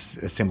 It's kind of a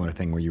similar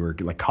thing where you were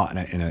like caught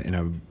in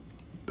a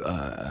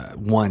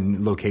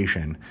one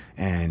location,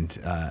 and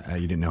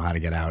you didn't know how to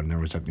get out, and there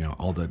was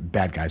all the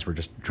bad guys were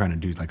just trying to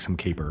do like some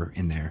caper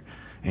in there,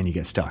 and you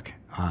get stuck.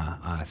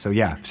 So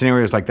yeah,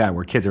 scenarios like that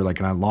where kids are like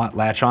gonna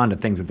latch on to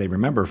things that they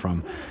remember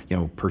from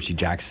Percy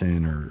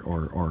Jackson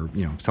or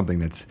something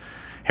that's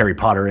Harry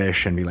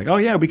Potter-ish, and be like, oh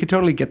yeah, we could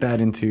totally get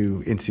that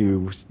into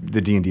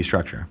the D&D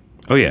structure.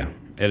 Oh yeah,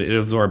 it'll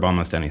absorb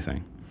almost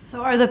anything.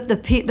 So are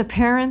the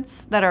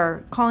parents that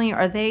are calling you,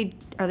 are they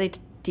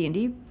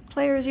D&D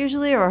players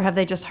usually, or have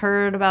they just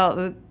heard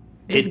about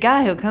this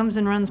guy who comes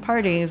and runs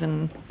parties?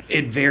 And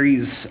It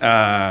varies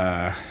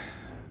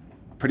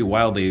pretty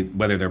wildly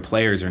whether they're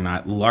players or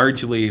not.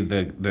 Largely,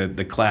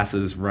 the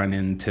classes run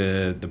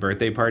into the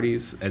birthday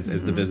parties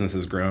as the business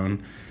has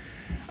grown.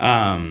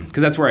 Because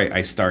that's where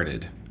I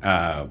started,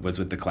 was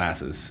with the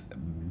classes.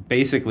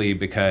 Basically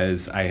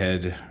because I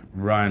had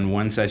run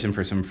one session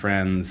for some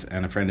friends,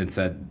 and a friend had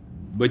said,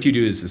 what you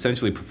do is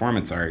essentially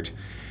performance art.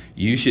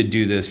 You should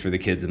do this for the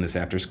kids in this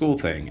after-school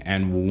thing.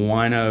 And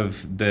one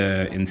of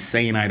the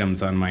insane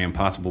items on my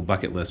impossible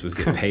bucket list was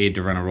get paid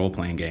to run a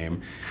role-playing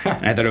game.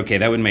 And I thought, okay,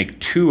 that would make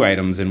 2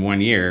 items in 1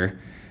 year,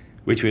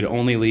 which would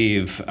only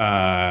leave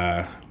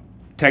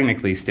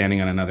technically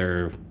standing on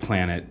another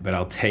planet, but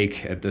I'll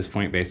take, at this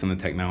point, based on the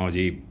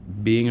technology,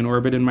 being in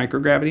orbit in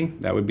microgravity.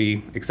 That would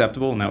be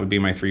acceptable, and that would be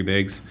my 3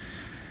 bigs.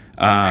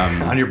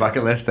 On your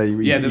bucket list that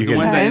you Yeah, the get-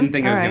 ones I Okay, didn't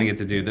think I was all going right.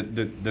 to get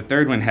to do. The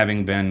third one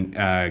having been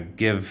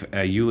give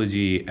a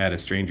eulogy at a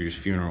stranger's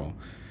funeral,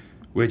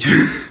 which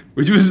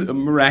was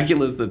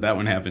miraculous that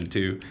one happened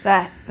too.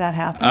 that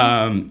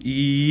happened.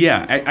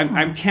 Yeah,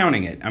 I'm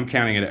counting it.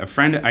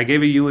 I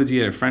gave a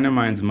eulogy at a friend of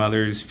mine's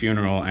mother's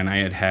funeral, and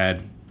I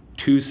had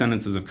 2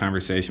 sentences of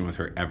conversation with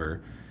her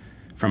ever,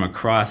 from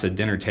across a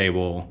dinner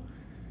table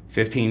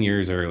 15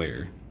 years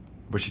earlier.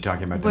 Was she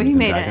talking about Well,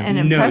 Dungeons you and made Dragons?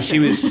 an No,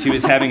 impression. she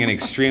was having an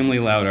extremely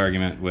loud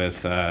argument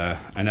with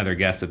another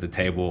guest at the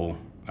table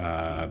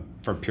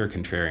for pure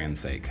contrarian's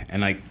sake,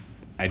 and like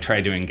I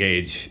tried to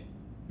engage,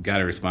 got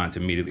a response,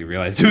 immediately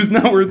realized it was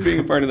not worth being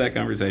a part of that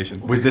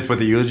conversation. Was this what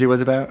the eulogy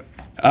was about?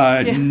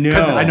 No,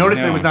 Because I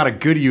noticed no. that it was not a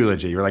good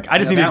eulogy. You were like, I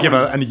just No, need to that give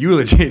one- a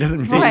eulogy. It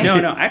doesn't mean Right.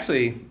 No,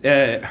 actually,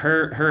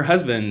 her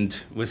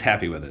husband was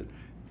happy with it.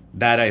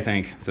 That I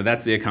think, so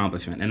that's the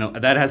accomplishment. And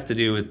that has to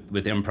do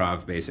with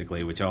improv,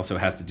 basically, which also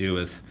has to do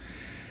with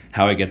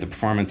how I get the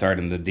performance art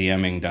and the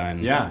DMing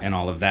done Yeah. and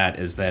all of that,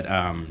 is that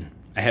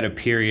I had a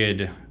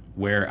period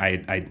where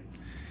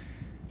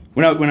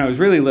when I was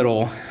really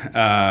little,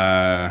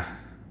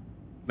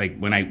 like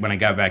when I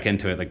got back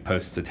into it, like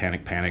post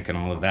Satanic Panic and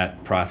all of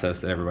that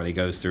process that everybody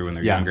goes through when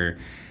they're Yeah. younger,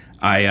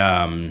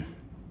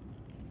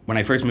 when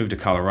I first moved to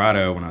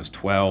Colorado when I was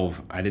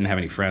 12, I didn't have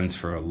any friends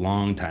for a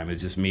long time. It was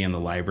just me in the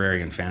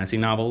library and fantasy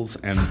novels,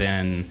 and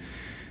then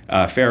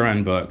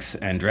Faerun books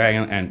and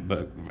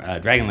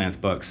Dragonlance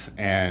books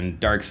and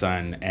Dark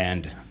Sun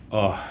and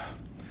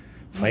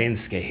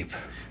Planescape.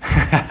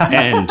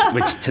 And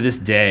which to this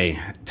day,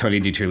 Tony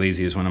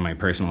DiTerlizzi is one of my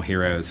personal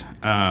heroes,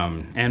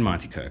 and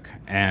Monty Cook.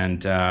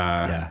 And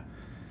Yeah.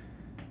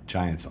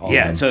 Giants. All of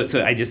yeah, them.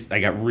 so I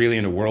got really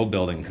into world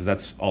building because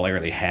that's all I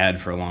really had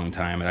for a long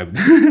time,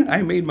 and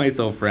I made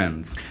myself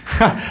friends.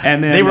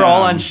 And then they were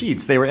all on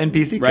sheets. They were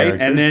NPC right,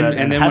 characters. and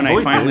then that when I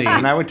voices, finally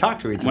and I would talk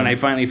to each other. when I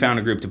finally found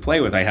a group to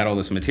play with, I had all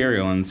this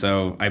material, and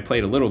so I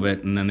played a little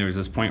bit, and then there was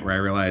this point where I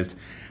realized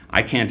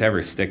I can't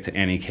ever stick to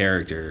any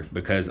character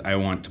because I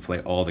want to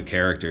play all the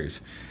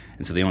characters,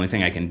 and so the only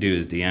thing I can do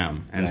is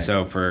DM. And Right.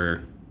 so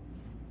for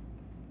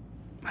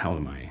how old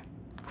am I?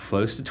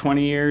 Close to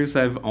 20 years,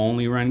 I've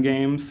only run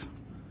games.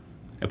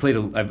 I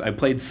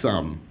played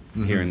some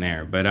here and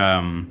there, but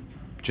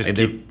just I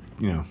to did-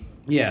 keep,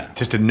 yeah.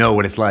 just to know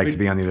what it's like to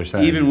be on the other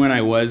side. Even when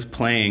I was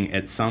playing,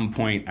 at some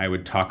point I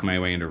would talk my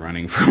way into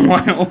running for a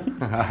while.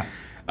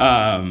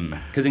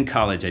 Because in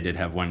college I did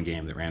have one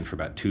game that ran for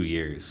about 2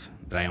 years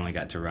that I only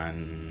got to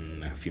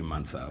run a few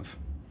months of.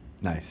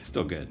 nice.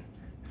 Still good.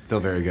 Still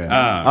very good.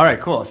 All right,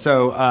 cool.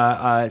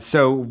 So,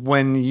 so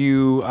when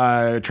you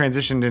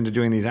transitioned into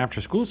doing these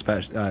after-school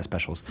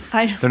specials,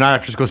 they're not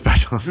after-school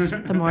specials.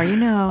 The more you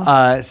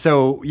know.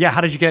 So, yeah,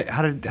 how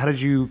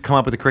did you come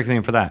up with the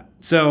curriculum for that?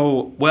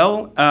 So,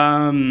 well,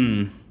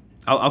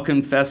 I'll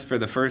confess, for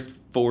the first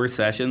 4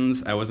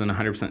 sessions, I wasn't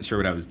 100% sure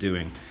what I was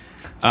doing.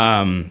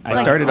 I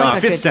started like off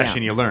a fifth good session.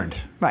 jam. You learned.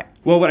 Right.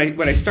 Well, what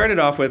I started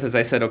off with is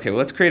I said, okay, well,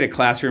 let's create a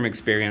classroom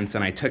experience,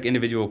 and I took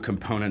individual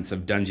components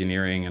of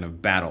dungeoneering and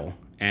of battle,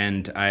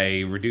 and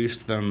I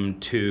reduced them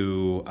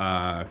to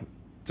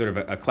sort of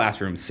a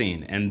classroom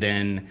scene. And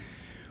then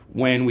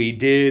when we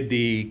did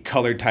the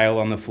colored tile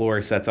on the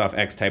floor sets off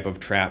X type of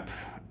trap,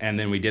 and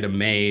then we did a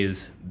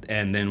maze,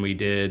 and then we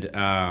did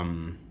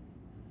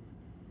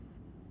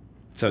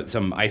so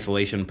some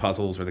isolation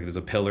puzzles where there's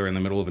a pillar in the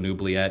middle of an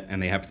oubliette,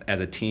 and they have, as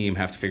a team,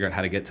 have to figure out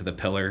how to get to the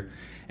pillar.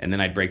 And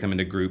then I'd break them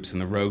into groups,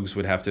 and the rogues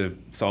would have to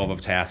solve a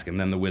task, and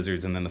then the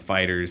wizards, and then the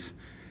fighters.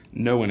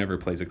 No one ever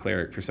plays a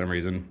cleric for some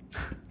reason.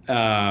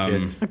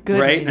 Kids. A good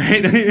right?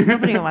 reason.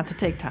 Nobody wants to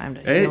take time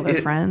to heal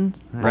their friends.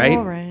 Right?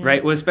 Boring.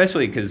 Right. Well,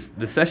 especially because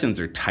the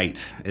sessions are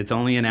tight. It's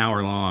only an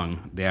hour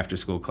long, the after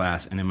school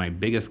class. And in my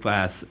biggest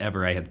class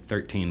ever, I had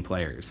 13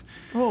 players.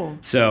 Oh.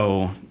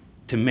 So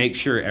to make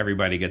sure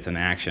everybody gets an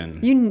action.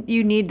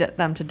 You need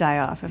them to die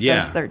off if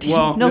there's 13.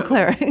 Well, no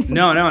cleric.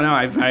 No.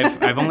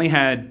 I've only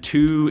had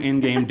 2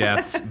 in-game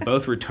deaths.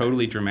 Both were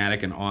totally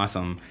dramatic and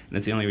awesome. And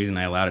that's the only reason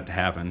I allowed it to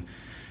happen.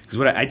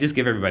 Because I just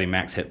give everybody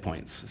max hit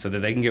points so that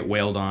they can get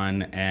wailed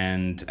on,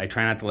 and I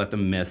try not to let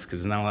them miss because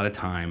there's not a lot of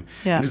time.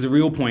 Yeah. Because the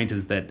real point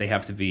is that they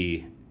have to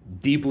be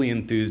deeply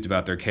enthused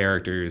about their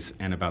characters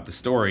and about the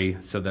story,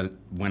 so that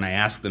when I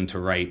ask them to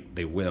write,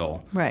 they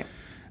will. Right.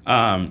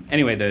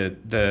 Anyway,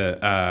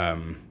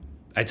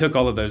 I took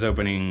all of those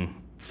opening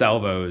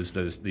salvos,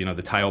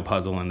 the tile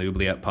puzzle and the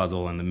oubliette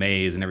puzzle and the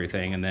maze and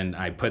everything, and then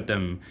I put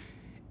them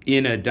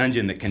in a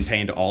dungeon that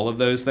contained all of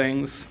those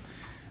things,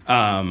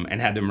 and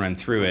had them run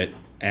through it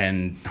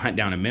and hunt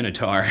down a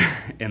minotaur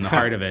in the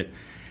heart of it.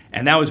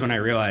 And that was when I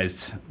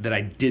realized that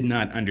I did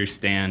not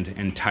understand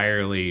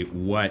entirely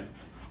what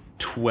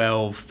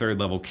 12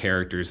 third-level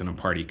characters in a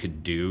party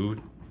could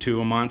do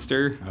to a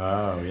monster.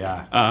 Oh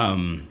yeah.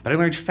 But I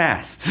learned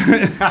fast.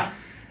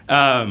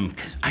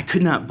 Because I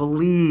could not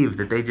believe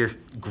that they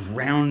just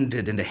ground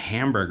it into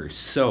hamburgers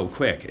so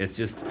quick. It's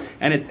just,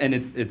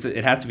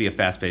 it has to be a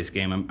fast-paced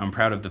game. I'm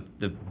proud of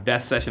the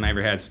best session I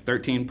ever had. It's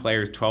 13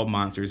 players, 12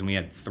 monsters, and we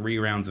had 3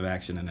 rounds of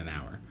action in an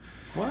hour.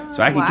 Wow.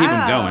 So I can keep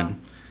them Wow.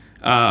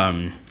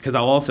 going. Because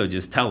I'll also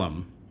just tell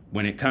them,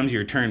 when it comes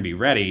your turn, be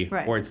ready,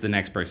 Right. or it's the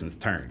next person's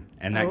turn.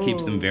 And that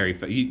keeps them very...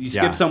 you Yeah.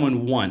 skip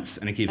someone once,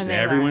 and it keeps And they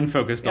everyone learn.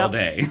 focused all Yep.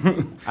 day.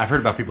 I've heard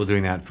about people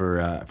doing that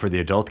for the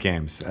adult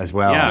games as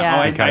well. Yeah,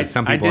 Yeah. Because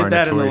some people I are did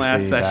that in the notoriously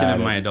last session bad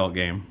of at- my adult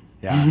game.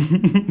 Yeah.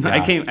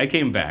 I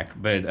came back,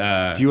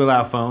 but Do you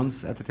allow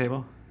phones at the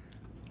table?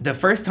 The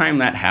first time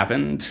that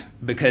happened,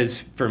 because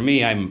for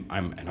me, I'm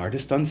an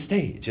artist on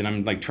stage, and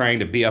I'm like trying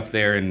to be up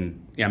there, and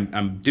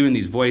I'm doing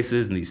these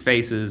voices and these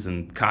faces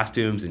and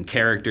costumes and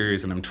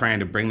characters, and I'm trying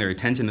to bring their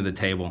attention to the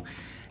table.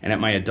 And at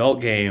my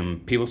adult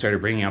game, people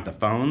started bringing out the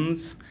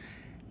phones,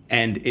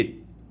 and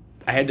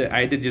I had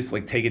to just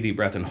like take a deep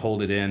breath and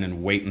hold it in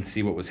and wait and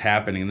see what was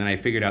happening. And then I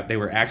figured out they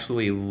were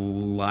actually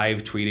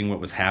live tweeting what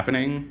was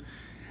happening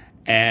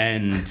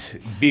and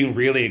being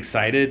really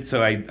excited.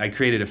 So I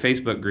created a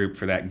Facebook group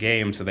for that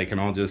game so they can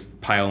all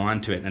just pile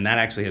onto it. And that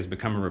actually has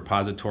become a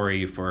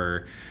repository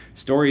for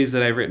stories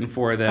that I've written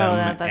for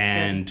them. That's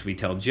and good. we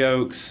tell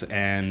jokes.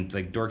 And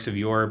like Dorks of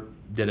Yore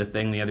did a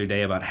thing the other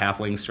day about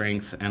halfling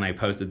strength. And I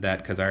posted that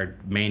because our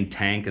main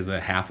tank is a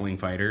halfling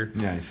fighter.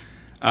 Nice.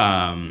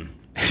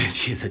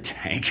 She is a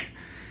tank.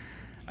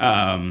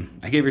 I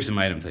gave her some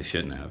items I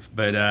shouldn't have,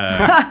 but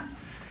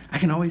I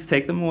can always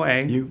take them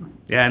away.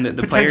 Yeah, and the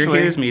player Potentially.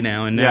 hears me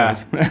now and Yeah.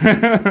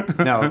 knows.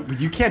 No,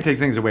 you can't take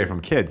things away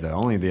from kids though.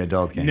 Only the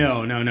adult games.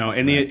 No.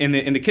 In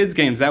the kids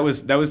games, that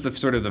was the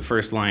sort of the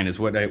first line is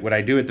what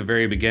I do at the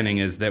very beginning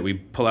is that we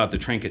pull out the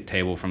trinket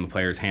table from the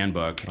player's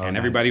handbook, and nice.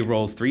 everybody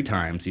rolls 3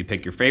 times. You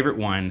pick your favorite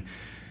one.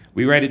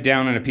 We write it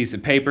down on a piece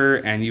of paper,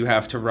 and you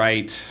have to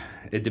write.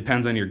 It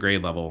depends on your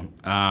grade level.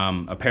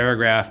 A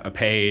paragraph, a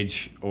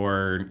page,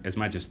 or as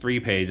much as 3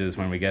 pages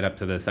when we get up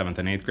to the 7th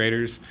and 8th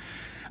graders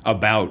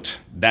about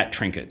that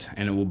trinket.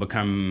 And it will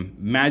become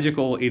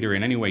magical either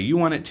in any way you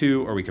want it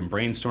to, or we can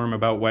brainstorm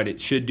about what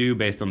it should do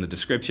based on the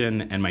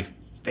description. And my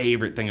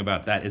favorite thing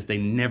about that is they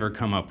never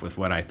come up with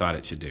what I thought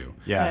it should do.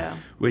 Yeah.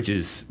 Which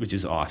is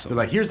awesome. They're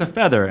like, here's a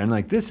feather, and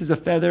like, this is a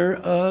feather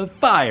of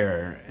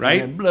fire,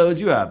 Right? And it blows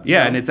you up.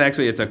 Yeah, you and know?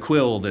 it's a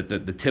quill that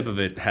the tip of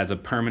it has a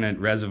permanent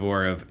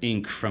reservoir of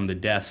ink from the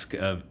desk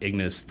of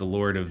Ignis, the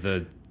Lord of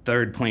the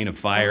Third Plane of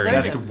Fire.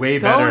 They're That's just way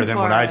better going than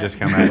for what I it. just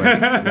came up with.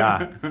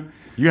 Yeah.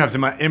 You have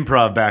some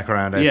improv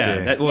background, I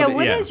see.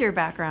 What is your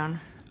background?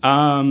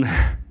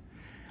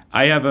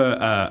 I have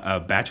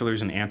a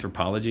bachelor's in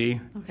anthropology,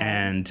 Okay.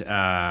 and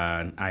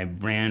I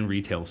ran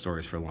retail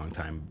stores for a long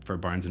time for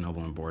Barnes &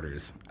 Noble and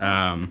Borders.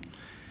 Did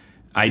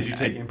Did you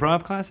take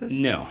improv classes?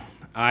 No.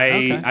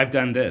 Okay. I've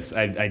done this.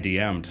 I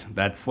DM'd.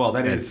 That's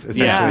That is yeah.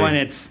 essentially When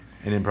it's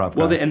an improv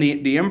well, class.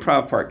 the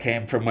improv part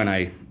came from when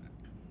I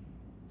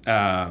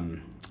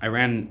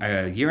ran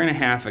a year and a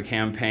half a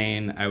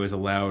campaign. I was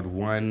allowed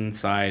one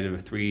side of a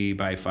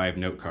 3x5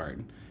 note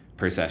card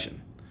per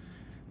session.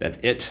 That's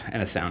it,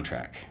 and a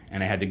soundtrack.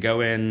 And I had to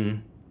go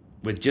in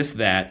with just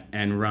that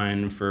and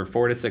run for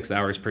 4 to 6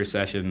 hours per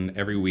session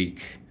every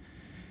week,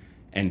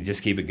 and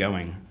just keep it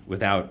going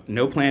without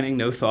no planning,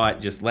 no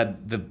thought.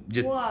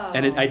 Whoa.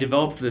 And I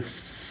developed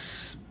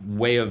this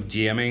way of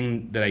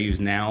GMing that I use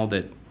now.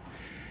 That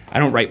I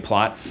don't write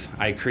plots.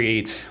 I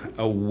create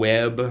a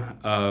web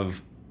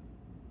of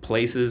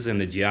places in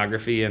the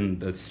geography and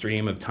the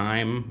stream of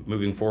time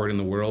moving forward in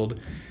the world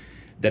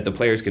that the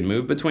players can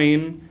move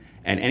between,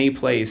 and any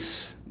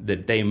place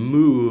that they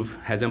move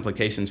has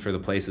implications for the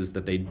places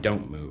that they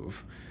don't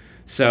move.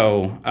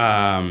 So,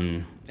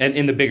 and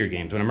in the bigger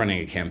games, when I'm running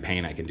a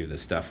campaign, I can do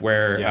this stuff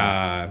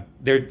where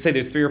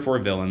there's 3 or 4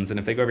 villains, and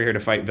if they go over here to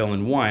fight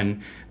villain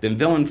 1, then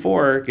villain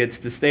 4 gets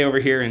to stay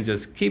over here and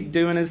just keep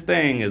doing his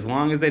thing as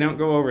long as they don't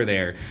go over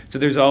there. So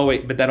there's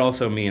always, but that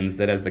also means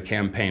that as the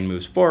campaign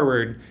moves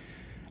forward,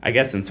 I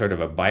guess in sort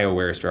of a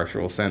BioWare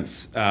structural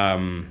sense,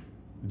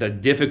 the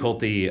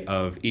difficulty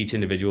of each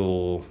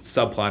individual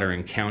subplot or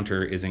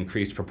encounter is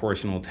increased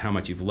proportional to how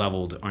much you've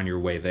leveled on your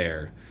way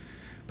there,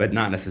 but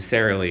not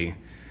necessarily.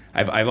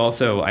 I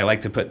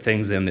like to put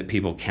things in that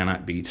people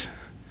cannot beat.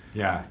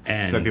 Yeah,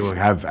 And- so people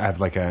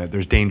have like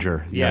there's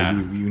danger. Yeah.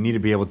 You need to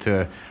be able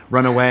to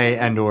run away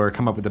and or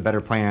come up with a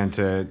better plan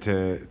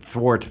to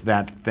thwart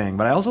that thing.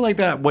 But I also like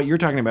that what you're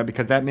talking about,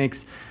 because that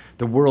makes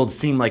the world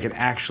seem like it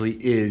actually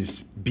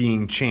is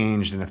being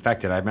changed and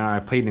affected. I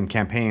played in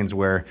campaigns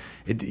where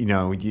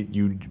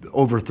you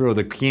overthrow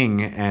the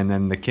king, and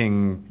then the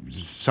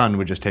king's son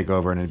would just take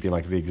over, and it'd be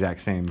like the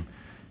exact same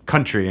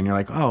country, and you're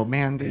like, oh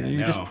man,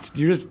 you're just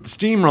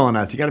steamrolling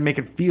us. You got to make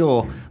it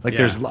feel like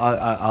there's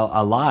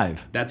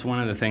alive. That's one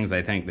of the things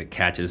I think that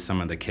catches some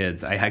of the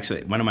kids. I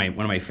actually one of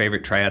my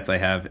favorite tryouts I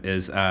have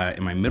is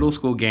in my middle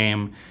school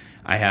game.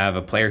 I have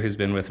a player who's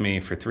been with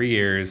me for 3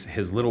 years.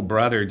 His little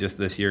brother just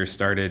this year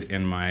started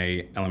in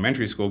my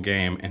elementary school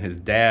game, and his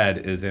dad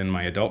is in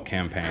my adult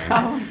campaign.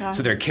 Oh my God.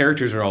 So their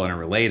characters are all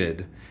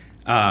interrelated.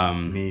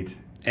 Neat.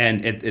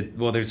 And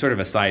there's sort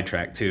of a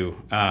sidetrack too.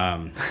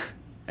 And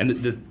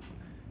the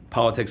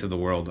politics of the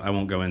world, I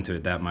won't go into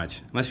it that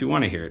much, unless you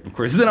want to hear it. Of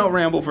course, then I'll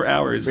ramble for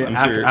hours, I'm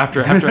sure.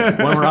 After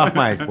when we're off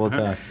mic, we'll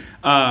talk.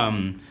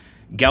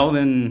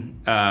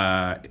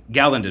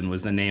 Gallandon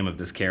was the name of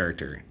this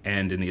character,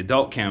 and in the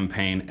adult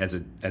campaign, as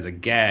a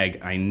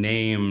gag, I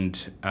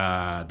named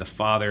the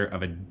father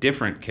of a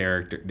different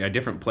character, a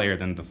different player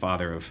than the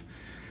father of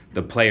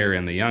the player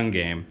in the young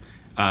game,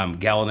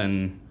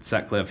 Gallandon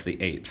Sutcliffe the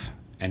 8th,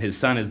 and his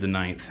son is the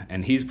 9th,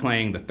 and he's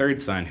playing the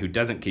third son who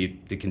doesn't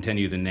keep to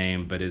continue the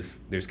name, but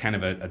there's kind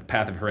of a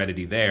path of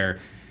heredity there.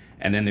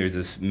 And then there's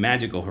this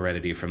magical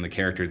heredity from the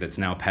character that's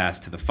now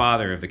passed to the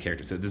father of the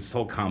character. So this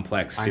whole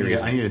complex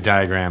series. I need a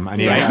diagram. I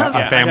need Yeah,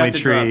 a family I'd have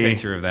to draw a tree.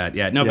 picture of that.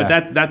 Yeah, no,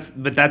 Yeah. but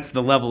that's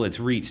the level it's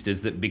reached,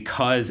 is that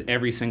because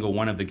every single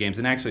one of the games,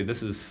 and actually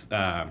this is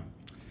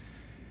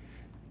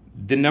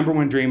the number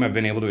one dream I've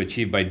been able to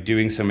achieve by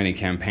doing so many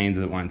campaigns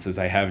at once, is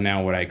I have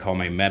now what I call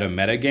my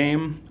meta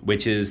game,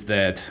 which is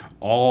that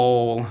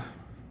all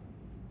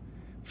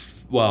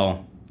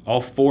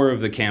 4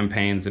 of the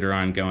campaigns that are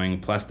ongoing,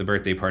 plus the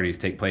birthday parties,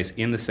 take place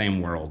in the same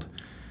world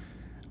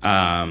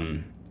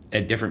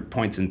at different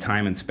points in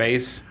time and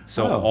space.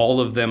 So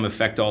all of them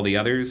affect all the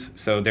others.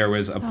 So there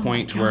was a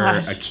point where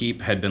a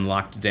keep had been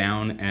locked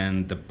down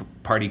and the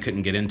party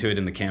couldn't get into it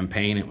in the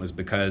campaign. It was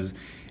because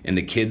in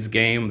the kids'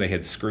 game they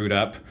had screwed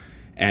up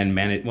and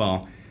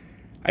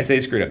I say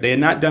screwed up. They had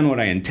not done what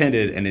I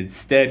intended and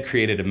instead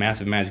created a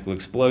massive magical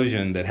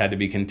explosion that had to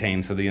be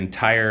contained. So the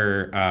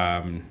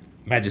entire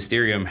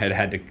Magisterium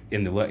had to,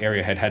 in the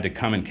area, had to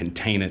come and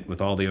contain it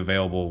with all the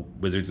available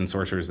wizards and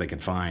sorcerers they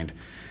could find.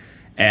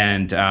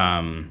 And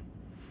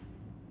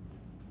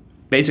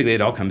basically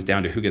it all comes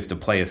down to who gets to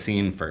play a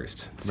scene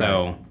first.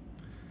 So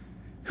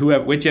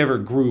whichever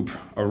group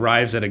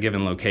arrives at a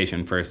given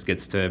location first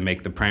gets to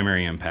make the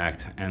primary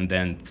impact, and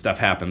then stuff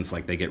happens,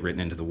 like they get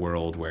written into the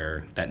world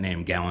where that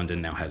name Gallandon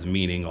now has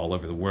meaning all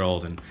over the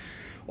world, and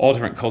all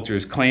different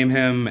cultures claim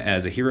him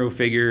as a hero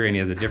figure, and he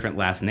has a different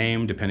last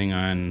name depending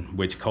on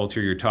which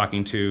culture you're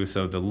talking to.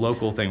 So the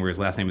local thing where his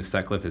last name is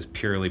Sutcliffe is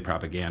purely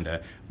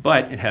propaganda,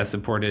 but it has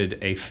supported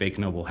a fake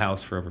noble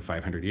house for over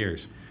 500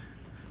 years.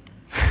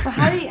 But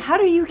how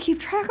do you keep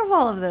track of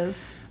all of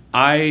this?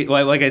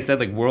 Like I said,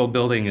 like world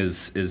building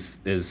is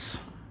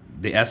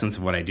the essence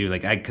of what I do.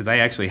 Like because I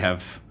actually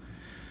have.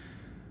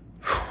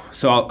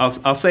 So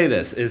I'll say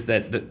this is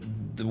that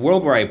the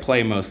world where I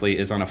play mostly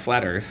is on a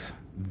flat Earth.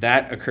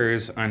 That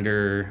occurs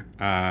under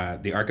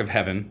the Arc of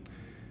Heaven.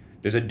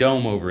 There's a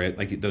dome over it,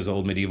 like those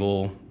old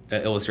medieval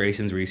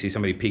illustrations where you see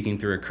somebody peeking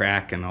through a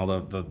crack and all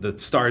the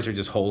stars are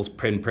just holes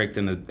pinpricked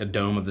in a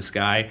dome of the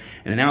sky.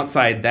 And then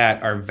outside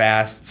that are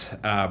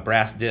vast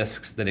brass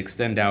discs that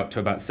extend out to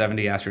about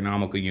 70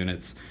 astronomical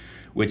units,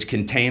 which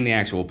contain the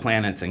actual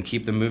planets and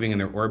keep them moving in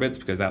their orbits,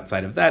 because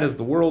outside of that is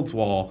the world's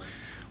wall,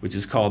 which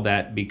is called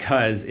that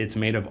because it's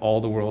made of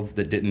all the worlds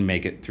that didn't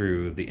make it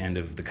through the end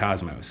of the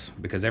cosmos.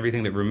 Because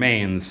everything that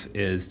remains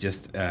is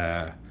just...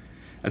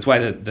 that's why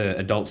the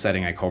adult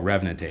setting I call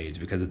Revenant Age,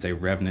 because it's a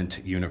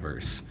revenant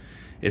universe.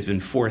 It's been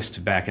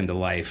forced back into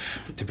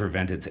life to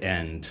prevent its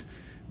end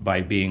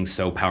by being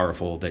so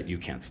powerful that you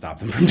can't stop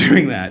them from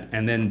doing that.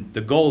 And then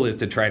the goal is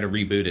to try to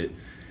reboot it.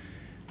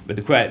 But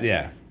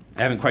I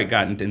haven't quite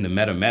gotten in the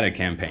meta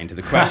campaign to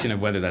the question of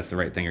whether that's the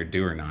right thing to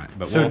do or not.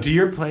 But So do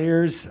your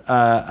players,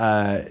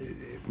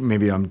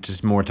 maybe I'm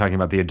just more talking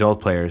about the adult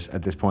players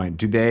at this point,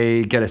 do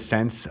they get a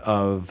sense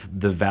of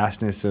the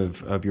vastness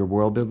of your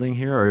world building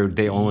here, or are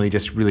they only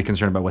just really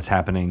concerned about what's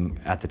happening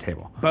at the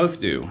table?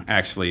 Both do,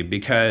 actually,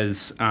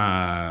 because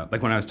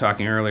like when I was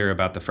talking earlier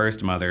about the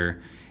First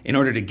Mother, in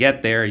order to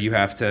get there, you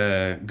have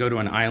to go to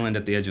an island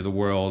at the edge of the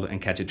world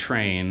and catch a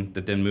train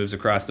that then moves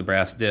across the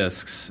brass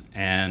discs,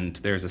 and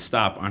there's a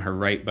stop on her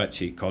right butt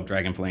cheek called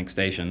Dragonflank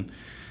Station.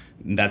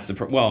 That's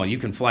you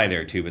can fly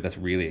there too, but that's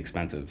really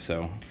expensive,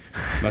 so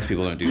most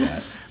people don't do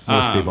that.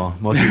 Most people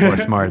are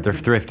smart. They're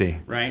thrifty.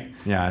 Right?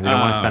 Yeah, they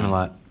don't want to spend a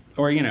lot.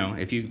 Or,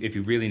 if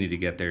you really need to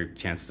get there,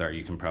 chances are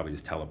you can probably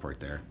just teleport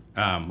there,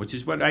 which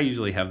is what I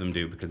usually have them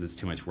do because it's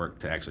too much work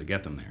to actually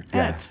get them there.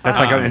 Yeah, it's That's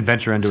like an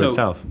adventure unto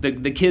itself.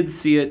 The kids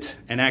see it,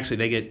 and actually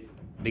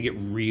they get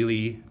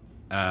really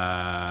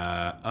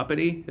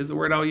uppity is the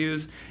word I'll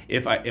use.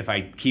 If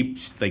I keep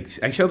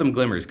I show them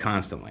glimmers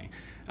constantly.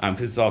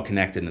 Because it's all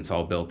connected and it's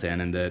all built in.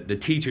 And the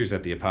teachers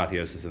at the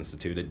Apotheosis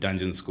Institute at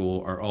Dungeon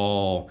School are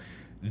all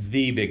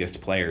the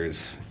biggest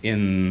players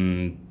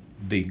in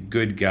the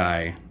good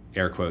guy,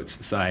 air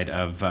quotes, side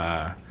of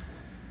the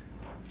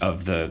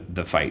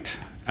fight.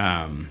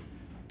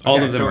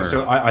 All of them are.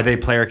 So are they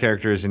player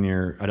characters in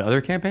your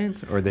other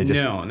campaigns, or are they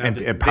just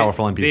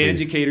powerful NPCs? The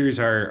educators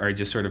are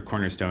just sort of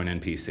cornerstone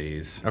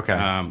NPCs.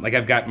 Okay. Like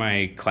I've got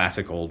my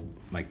classic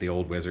the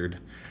old wizard.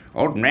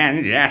 Old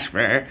man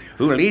Jasper,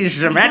 who leads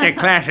the magic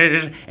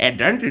classes at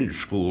Dungeon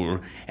School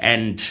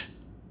and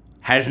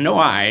has no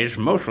eyes,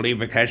 mostly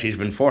because he's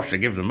been forced to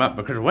give them up,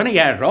 because when he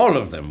has all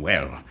of them,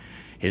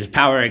 his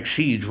power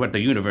exceeds what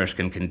the universe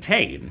can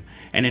contain.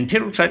 And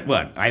until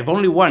I've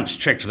only once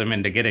tricked them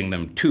into getting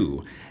them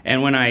 2.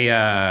 And when he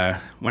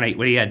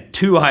had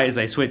 2 eyes,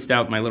 I switched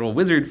out my little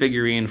wizard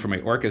figurine for my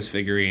Orcus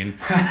figurine.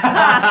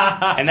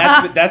 And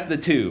that's the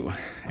 2.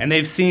 And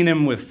they've seen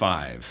him with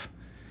 5.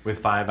 With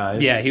 5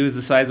 eyes? Yeah, he was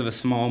the size of a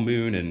small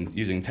moon and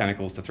using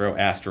tentacles to throw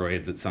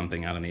asteroids at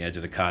something out on the edge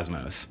of the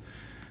cosmos.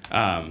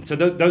 So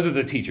those are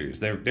the teachers.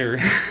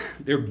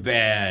 They're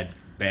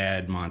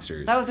bad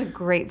monsters. That was a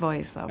great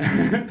voice, though.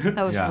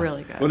 That was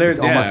really good. Well, It's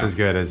almost as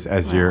good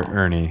as your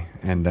Ernie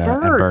and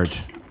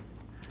Bert.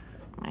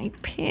 My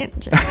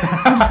pigeon.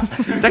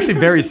 It's actually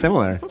very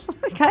similar.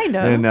 Kind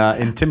of.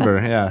 In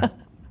timber, yeah.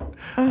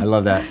 I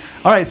love that.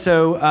 All right,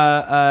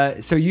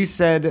 so you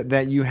said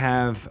that you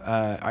have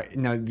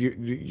now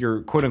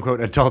your quote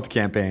unquote adult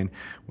campaign,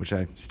 which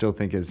I still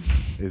think is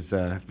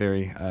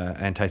very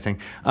enticing.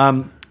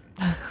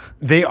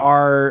 They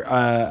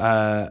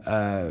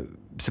are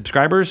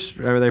subscribers.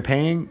 Are they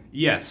paying?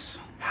 Yes.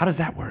 How does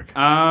that work?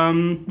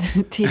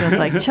 Tito's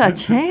like,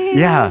 cha-ching.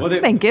 Yeah. Well,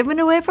 they- Been given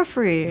away for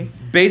free.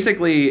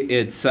 Basically,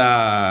 it's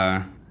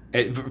for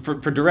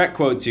direct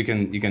quotes. You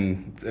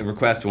can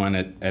request one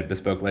at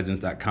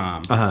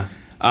bespokelegends.com.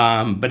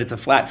 But it's a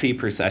flat fee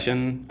per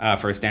session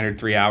for a standard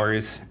 3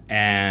 hours,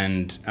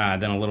 and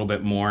then a little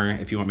bit more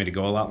if you want me to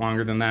go a lot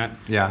longer than that.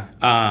 Yeah.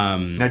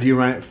 Now, do you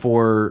run it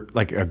for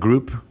like a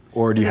group,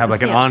 or do you Is it have the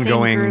like an same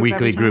ongoing group weekly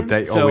every group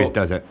time? that always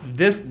does it?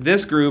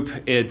 This group,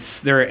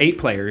 there are 8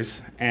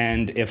 players,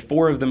 and if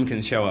 4 of them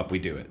can show up, we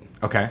do it.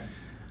 Okay.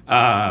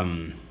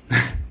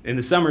 In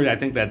the summer, I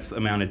think that's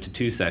amounted to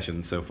 2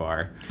 sessions so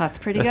far. That's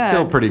pretty That's good.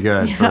 still pretty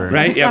good for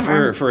Right? Yeah,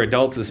 Summer. for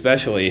adults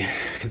especially,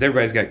 because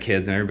everybody's got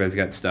kids and everybody's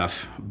got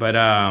stuff. But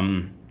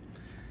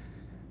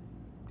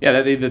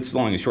yeah, that's the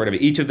long and short of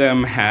it. Each of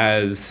them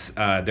has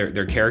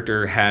their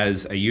character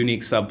has a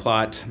unique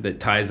subplot that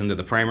ties into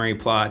the primary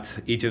plot.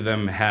 Each of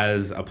them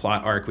has a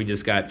plot arc. We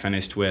just got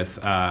finished with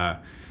the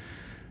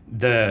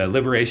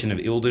liberation of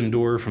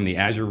Ildendur from the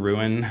Azure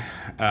Ruin,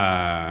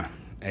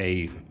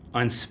 a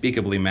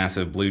unspeakably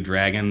massive blue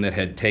dragon that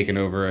had taken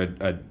over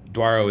a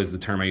Dwaro is the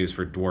term I use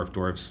for dwarf.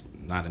 Dwarf's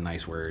not a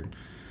nice word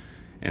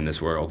in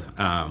this world.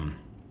 Oh,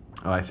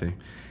 I see.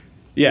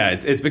 Yeah,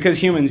 it's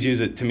because humans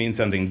use it to mean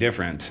something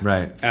different.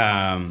 Right.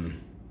 And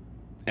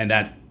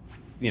that,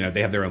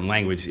 they have their own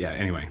language. Yeah,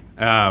 anyway.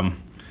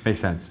 Makes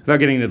sense. Without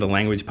getting into the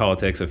language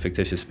politics of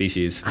fictitious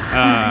species.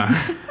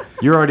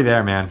 You're already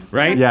there, man.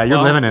 Right? Yeah, you're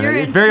Well, living in you're it.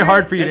 in- It's very you're-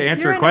 hard for you to it's-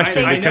 answer you're a in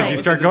question a state because of you it.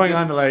 start This going is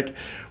on to like,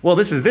 well,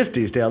 this is this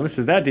detail, this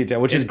is that detail,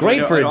 which is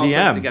great for a it all fits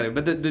DM. together.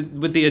 But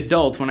with the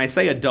adult, when I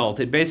say adult,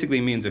 it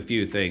basically means a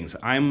few things.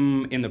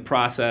 I'm in the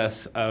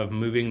process of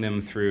moving them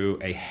through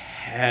a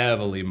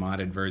heavily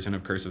modded version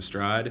of Curse of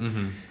Strahd.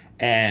 Mm-hmm.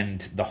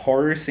 And the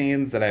horror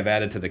scenes that I've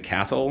added to the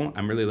castle,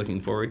 I'm really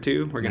looking forward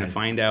to. We're going to Nice.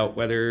 find out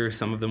whether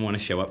some of them want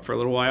to show up for a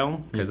little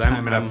while. Because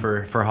time it up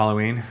for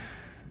Halloween.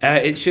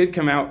 It should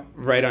come out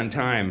right on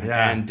time,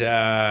 Yeah.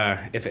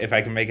 and if I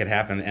can make it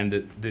happen, and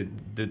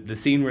the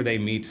scene where they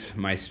meet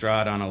my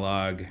Strahd on a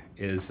log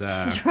is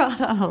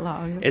Trot on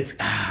along. it's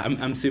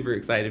I'm super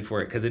excited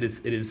for it because it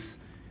is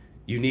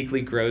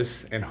uniquely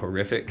gross and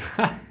horrific,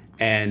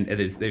 and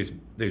there's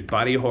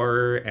body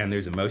horror and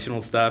there's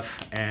emotional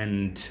stuff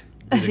and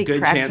there's As a he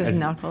good cracks chance. his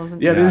knuckles.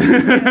 And Yeah,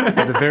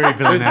 It's a very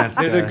villainous.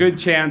 there's a good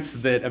chance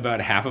that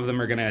about half of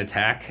them are going to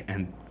attack,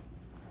 and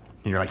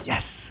You're like,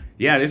 yes.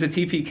 yeah, there's a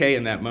TPK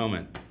in that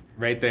moment.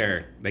 Right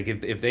there. Like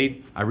if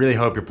they I really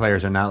hope your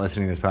players are not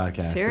listening to this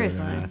podcast.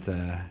 Seriously.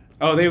 They're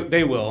Oh,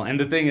 they will. And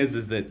the thing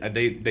is that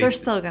They're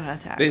still going to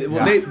attack.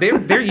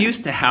 they're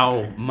used to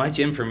how much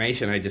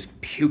information I just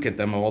puke at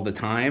them all the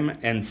time,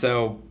 and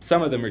so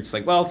some of them are just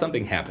like, well,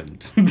 something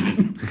happened,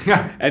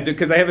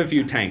 because I have a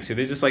few tanks, so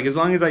they're just like, as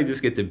long as I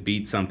just get to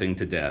beat something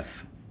to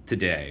death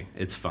today,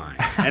 it's fine.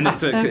 And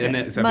so, Okay. and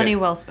then, so I've Money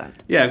got- well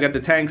spent. Yeah, I've got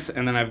the tanks,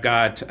 and then I've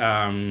got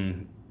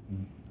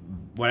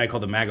what I call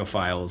the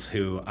Magophiles,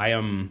 who I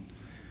am.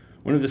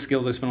 One of the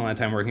skills I spent a lot of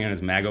time working on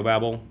is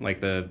Magobabble, like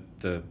the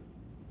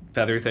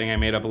feather thing I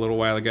made up a little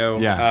while ago.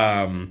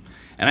 Yeah. And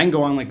I can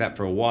go on like that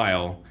for a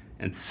while,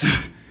 and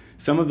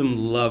some of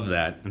them love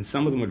that, and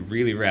some of them would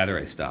really rather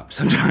I stop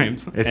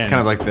sometimes. It's kind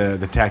of like the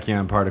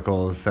tachyon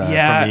particles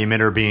Yeah. from the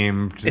emitter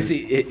beam. See,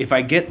 if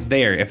I get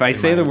there, if I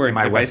say my- the word, in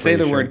my if I say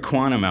the Wesley word shirt.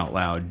 quantum out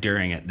loud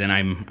during it, then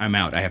I'm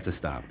out. I have to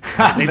stop.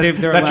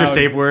 That's your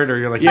safe word, or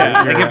you're like,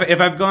 Yeah, you're- like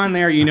if I've gone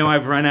there,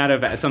 I've run out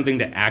of something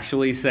to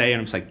actually say, and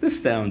I'm just like,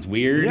 this sounds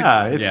weird.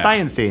 yeah, it's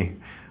sciencey.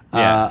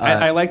 Yeah,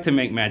 I like to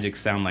make magic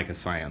sound like a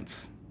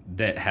science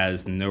that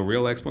has no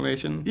real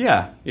explanation.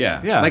 Yeah.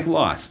 Yeah, like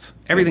Lost.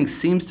 Everything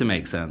seems to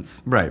make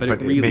sense, Right, but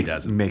it really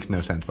doesn't. Makes no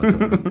sense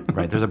whatsoever.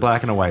 Right, there's a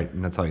black and a white,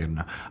 and that's all you have to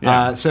know.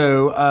 Yeah.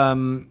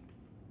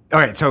 All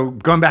right, so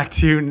going back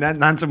to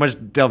not so much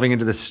delving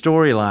into the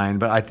storyline,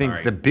 but I think All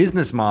right. the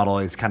business model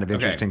is kind of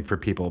interesting for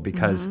people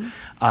because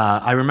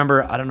I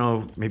remember, I don't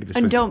know, maybe this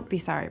And was... don't be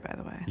sorry, by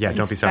the way. Yeah, This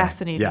don't is be sorry.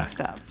 Fascinating Yeah.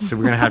 stuff. So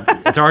we're gonna have.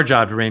 It's our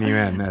job to rein you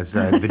in as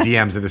the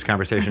DMs of this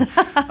conversation.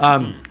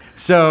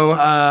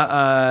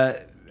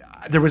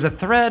 There was a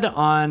thread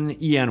on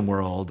EN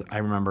World, I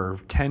remember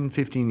 10,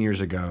 15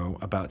 years ago,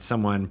 about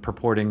someone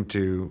purporting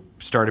to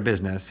start a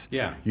business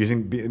Yeah.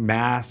 using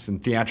mass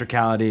and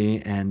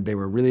theatricality, and they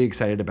were really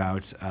excited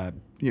about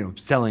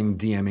selling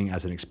DMing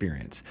as an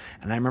experience.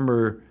 And I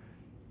remember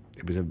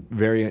it was a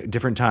very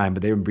different time,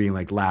 but they were being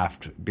like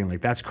laughed, being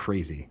like, "That's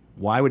crazy.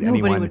 Why would Nobody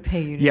anyone would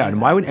pay you to yeah, do and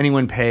that." why would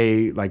anyone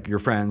pay like your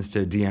friends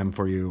to DM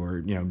for you,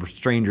 or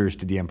strangers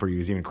to DM for you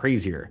is even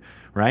crazier,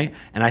 right?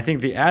 And I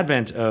think the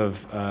advent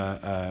of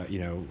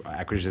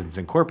Acquisitions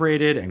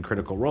Incorporated and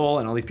Critical Role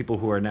and all these people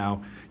who are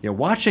now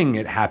watching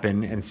it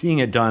happen and seeing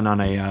it done on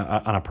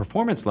a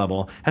performance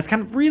level has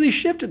kind of really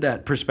shifted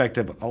that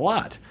perspective a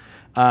lot.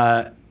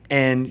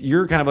 And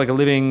you're kind of like a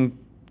living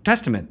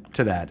testament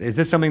to that. Is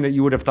this something that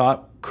you would have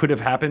thought could have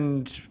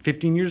happened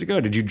 15 years ago?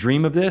 Did you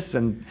dream of this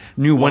and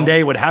knew one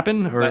day it would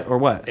happen, or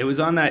what? It was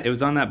on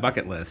that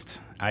bucket list.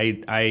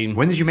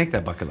 When did you make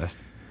that bucket list?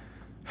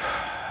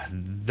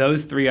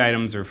 Those 3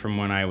 items are from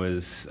when I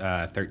was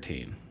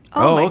 13.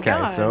 Oh my okay.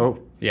 God. So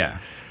Yeah.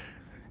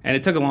 And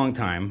it took a long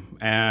time,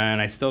 and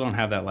I still don't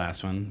have that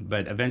last one.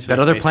 But eventually,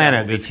 that other space travel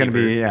planet will is going to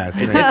be,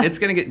 cheaper. yeah. It's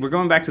going to get. We're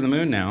going back to the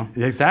moon now.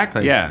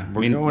 Exactly. Yeah,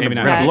 We're I mean, going maybe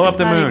to, not. we're gonna blow up It's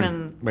the not moon.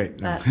 even Wait,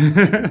 no. that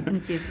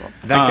infeasible.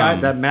 That guy,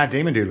 that Matt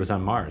Damon dude, was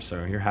on Mars,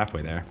 so you're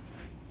halfway there.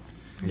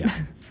 Yeah.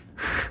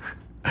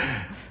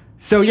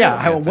 So yeah,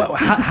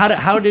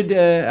 how did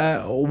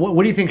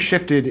what do you think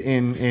shifted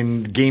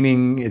in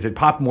gaming? Is it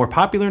more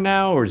popular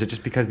now, or is it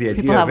just because the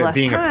idea People have of it less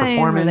being time, a or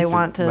performance, they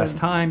want to- less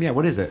time? Yeah,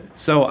 what is it?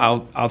 So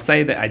I'll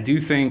say that I do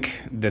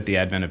think that the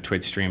advent of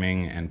Twitch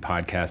streaming and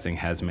podcasting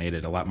has made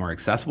it a lot more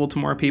accessible to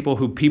more people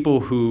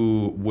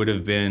who would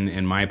have been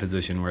in my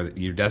position where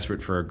you're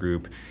desperate for a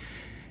group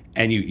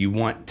and you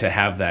want to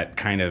have that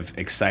kind of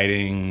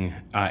exciting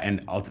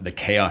and also the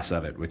chaos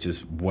of it, which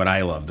is what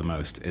I love the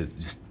most. Is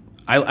just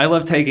I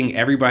love taking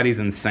everybody's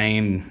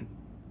insane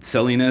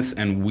silliness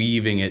and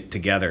weaving it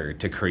together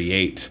to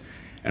create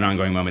an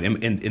ongoing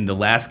moment. In the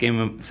last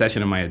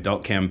session of my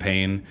adult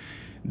campaign,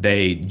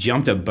 they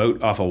jumped a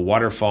boat off a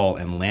waterfall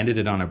and landed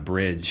it on a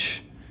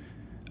bridge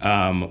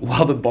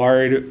while the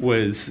bard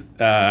was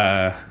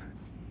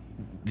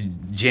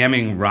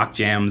jamming rock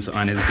jams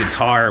on his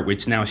guitar,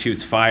 which now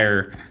shoots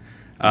fire.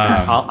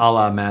 A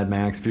la Mad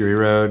Max Fury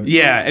Road.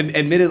 Yeah,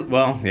 admitted.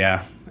 Well,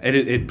 yeah.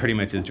 It pretty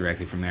much is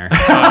directly from there.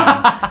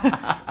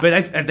 But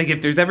I think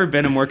if there's ever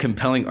been a more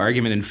compelling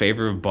argument in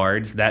favor of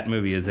bards, that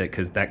movie is it,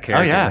 because that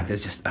character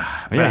is just.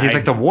 He's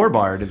like the war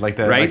bard, like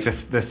the Right? like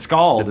the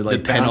skald, The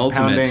like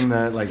penultimate. pounding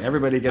the, like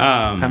everybody gets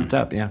pumped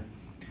up. Yeah,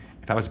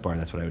 if I was a bard,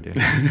 that's what I would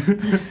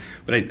do.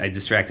 But I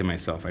distracted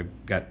myself. I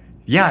got.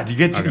 Yeah, you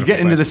get got into a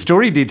the question.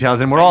 story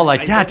details, and we're all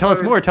like, I yeah, don't tell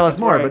us know. more, tell us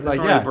That's more. where- But that's like,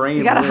 where my yeah, brain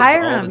You gotta lives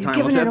hire all him. the You're time.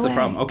 giving Well, it that's the away.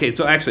 problem. Okay,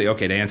 so actually,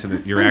 to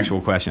answer your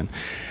actual question.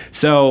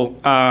 So,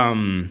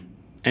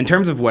 in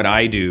terms of what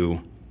I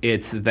do,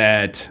 it's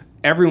that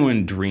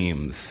everyone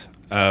dreams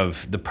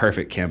of the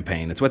perfect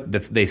campaign. It's what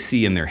they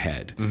see in their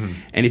head. Mm-hmm.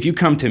 And if you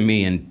come to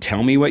me and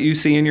tell me what you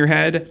see in your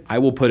head, I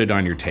will put it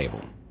on your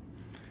table.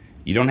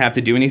 You don't have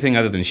to do anything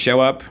other than show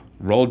up,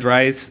 roll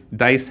dice,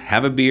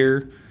 have a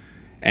beer,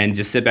 and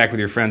just sit back with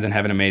your friends and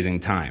have an amazing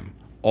time.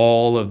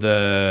 All of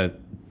the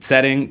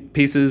setting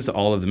pieces,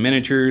 all of the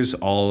miniatures,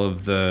 all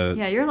of the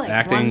Yeah, you're like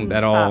acting,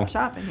 that one-stop all.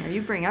 shop in here.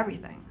 You bring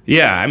everything.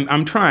 Yeah,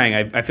 I'm trying.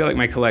 I feel like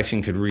my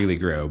collection could really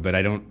grow, but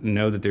I don't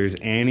know that there's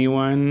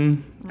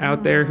anyone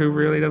out there who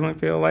really doesn't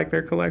feel like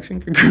their collection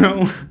could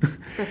grow.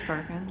 Chris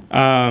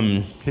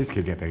Perkins. his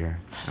could get bigger.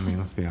 I mean,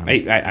 let's be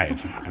honest.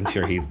 I'm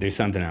sure there's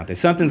something out there.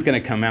 Something's going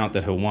to come out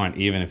that he'll want,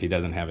 even if he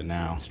doesn't have it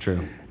now. It's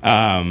true.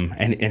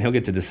 And he'll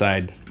get to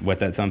decide what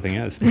that something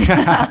is.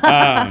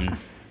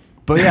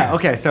 But yeah,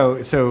 okay. So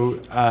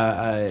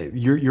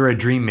you're a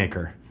dream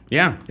maker.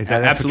 Yeah, Is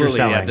that's absolutely.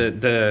 what you're Yeah,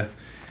 selling?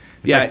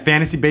 It's yeah. like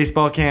fantasy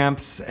baseball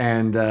camps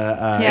and Yeah.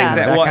 that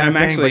Exactly. Well, kind of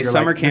I'm thing, actually but you're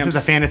summer like, camps. This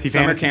is a fantasy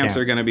Summer camps camp.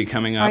 are going to be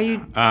coming up. Are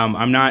you-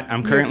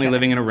 I'm currently kidding.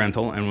 living in a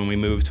rental, and when we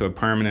move to a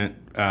permanent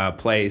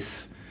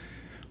place,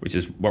 which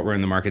is what we're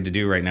in the market to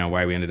do right now,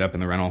 why we ended up in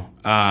the rental,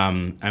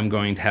 I'm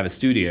going to have a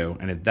studio,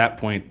 and at that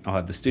point, I'll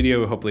have the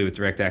studio, hopefully with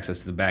direct access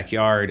to the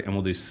backyard, and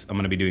I'm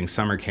going to be doing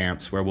summer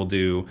camps where we'll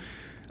do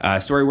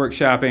story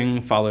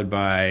workshopping, folled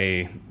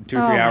by 2 or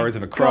 3 Oh my hours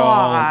of a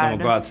crawl. Then we'll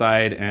God. go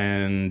outside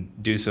and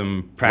do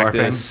some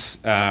practice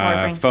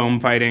LARPing. foam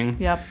fighting.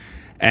 Yep.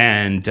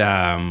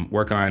 And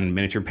work on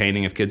miniature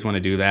painting if kids want to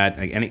do that.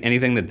 Like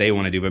anything that they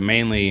want to do, but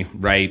mainly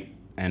write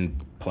and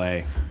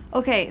play.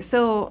 Okay,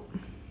 so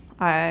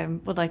I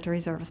would like to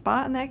reserve a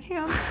spot in that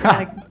camp for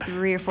like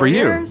 3 or 4 For you,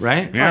 years.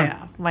 right? Oh, Yeah.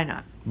 yeah. Why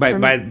not? By For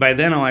me- by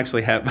then I'll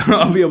actually have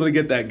I'll be able to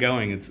get that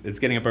going. It's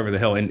getting up over the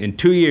hill. In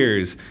 2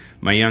 years,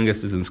 my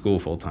youngest is in school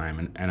full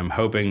time, and I'm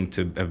hoping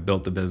to have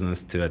built the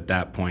business to at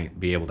that point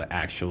be able to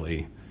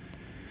actually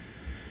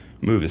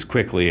move as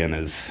quickly and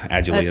as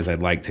agilely as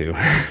I'd like to.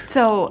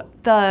 So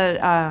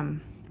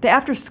the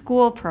after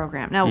school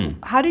program. Now,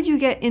 how did you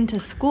get into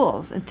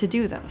schools and to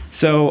do this?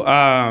 So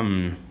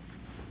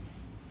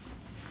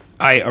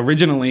I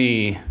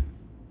originally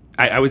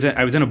I was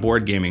in a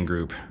board gaming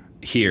group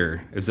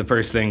here. It was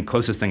the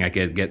closest thing I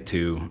could get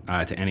to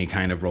any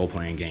kind of role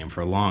playing game for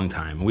a long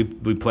time. We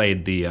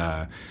played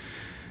the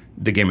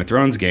Game of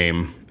Thrones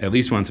game at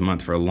least once a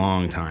month for a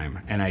long time,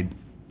 and I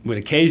would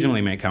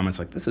occasionally make comments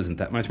like, "This isn't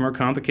that much more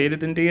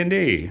complicated than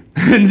D&D,"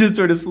 and just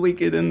sort of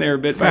sleek it in there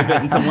bit by bit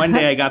until one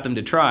day I got them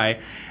to try,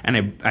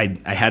 and I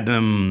had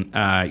them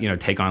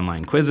take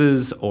online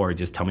quizzes or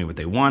just tell me what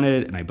they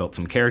wanted, and I built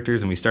some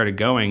characters and we started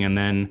going, and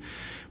then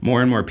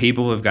more and more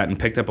people have gotten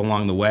picked up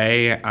along the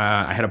way.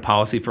 I had a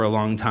policy for a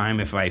long time: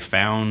 if I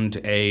found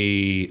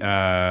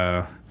a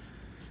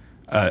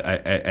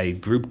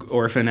group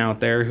orphan out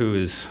there who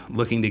is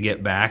looking to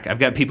get back. I've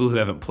got people who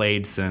haven't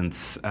played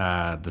since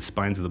the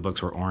spines of the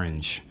books were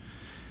orange.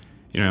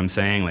 You know what I'm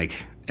saying?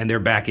 And they're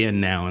back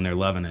in now and they're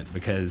loving it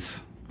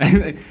because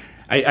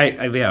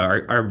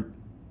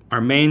Our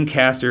main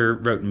caster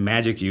wrote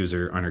magic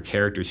user on her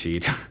character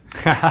sheet.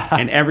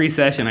 And every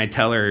session I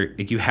tell her,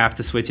 like, you have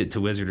to switch it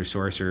to wizard or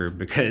sorcerer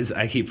because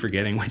I keep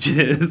forgetting which it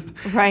is.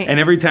 Right. And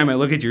every time I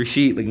look at your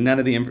sheet, like none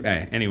of the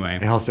anyway.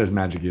 It all says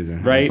magic user.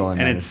 Right. That's all I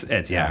And noticed.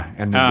 it's yeah.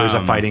 And there's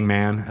a fighting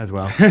man as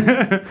well.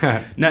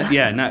 Not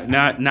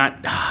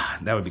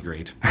that would be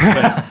great.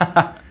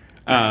 But,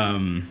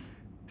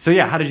 So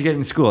yeah, how did you get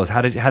into schools?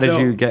 How did So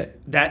you get?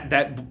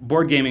 that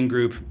board gaming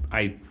group?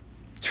 I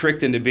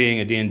tricked into being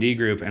a D&D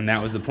group, and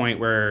that was the point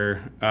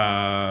where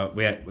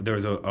there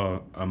was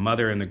a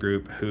mother in the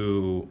group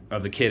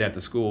of the kid at the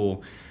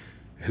school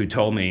who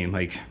told me,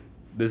 like,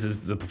 this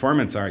is the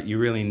performance art. You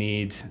really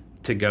need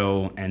to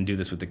go and do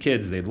this with the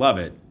kids. They'd love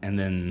it. And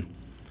then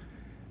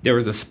there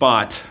was a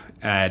spot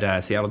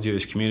at Seattle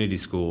Jewish Community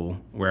School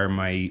where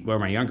my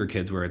younger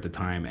kids were at the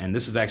time, and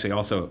this was actually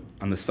also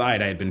on the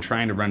side. I had been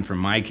trying to run for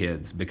my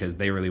kids because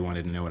they really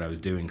wanted to know what I was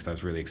doing because I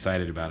was really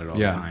excited about it all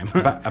the time.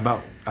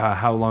 about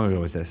how long ago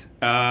was this?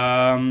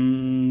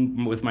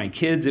 With my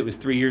kids, it was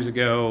 3 years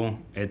ago.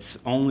 It's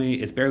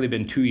barely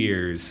been 2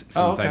 years since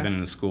okay. I've been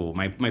in the school.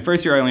 My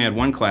first year, I only had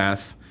one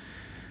class.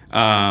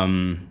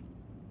 The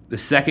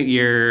second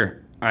year,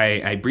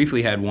 I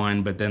briefly had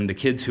one, but then the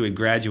kids who had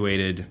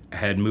graduated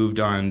had moved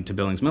on to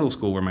Billings Middle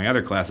School, where my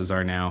other classes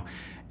are now,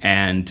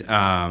 and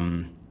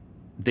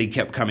they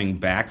kept coming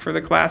back for the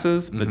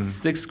classes, but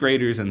sixth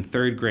graders and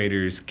third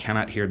graders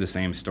cannot hear the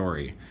same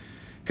story.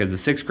 Because the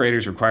sixth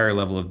graders require a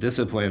level of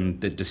discipline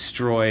that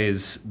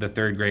destroys the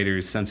third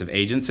graders' sense of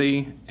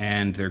agency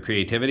and their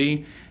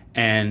creativity,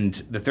 and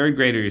the third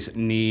graders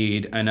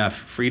need enough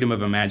freedom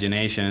of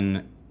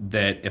imagination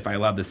that if I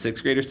allowed the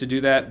sixth graders to do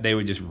that, they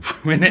would just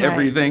ruin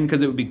everything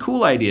because it would be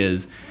cool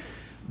ideas,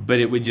 but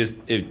it would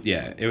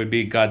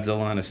be Godzilla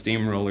on a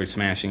steamroller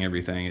smashing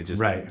everything.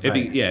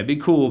 It'd be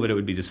cool, but it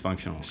would be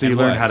dysfunctional. So you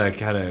learned how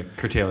to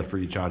curtail it for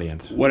each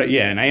audience.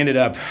 And I ended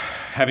up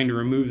having to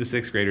remove the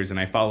sixth graders, and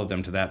I followed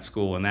them to that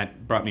school, and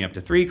that brought me up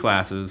to 3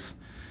 classes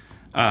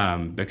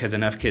because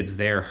enough kids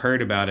there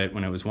heard about it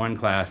when it was one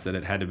class that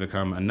it had to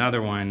become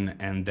another one,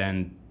 and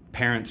then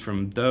parents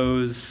from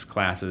those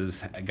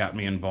classes got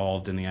me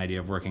involved in the idea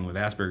of working with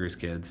Asperger's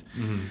kids.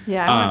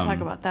 Yeah, I want to talk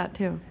about that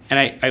too.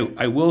 And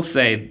I will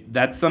say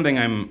that's something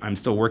I'm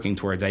still working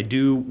towards. I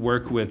do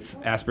work with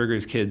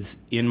Asperger's kids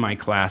in my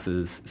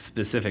classes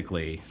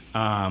specifically.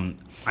 I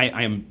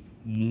am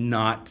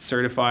not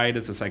certified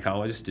as a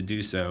psychologist to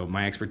do so.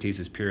 My expertise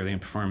is purely in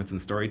performance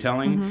and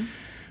storytelling.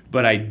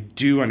 But I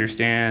do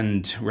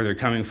understand where they're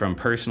coming from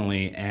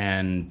personally,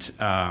 and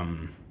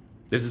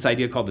there's this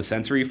idea called the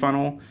sensory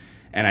funnel.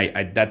 And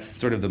I that's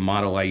sort of the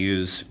model I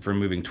use for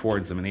moving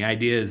towards them. And the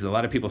idea is a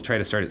lot of people try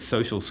to start at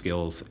social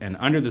skills. And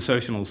under the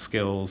social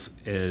skills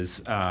is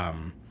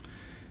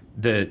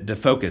the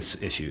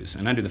focus issues.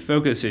 And under the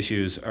focus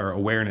issues are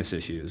awareness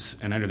issues.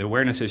 And under the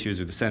awareness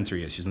issues are the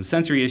sensory issues. And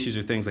sensory issues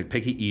are things like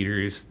picky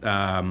eaters,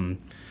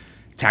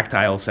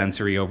 tactile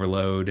sensory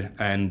overload.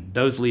 And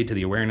those lead to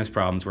the awareness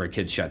problems where a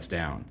kid shuts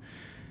down.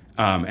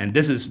 And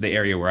this is the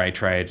area where I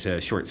try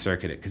to short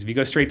circuit it. Because if you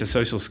go straight to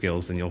social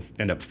skills, then you'll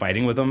end up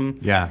fighting with them.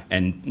 Yeah.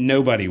 And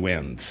nobody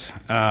wins.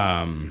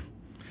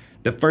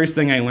 The first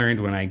thing I learned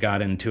when I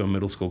got into a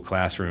middle school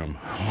classroom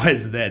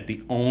was that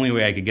the only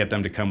way I could get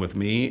them to come to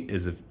me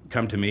is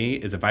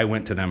if I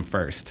went to them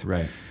first.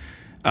 Right.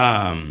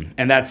 And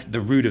that's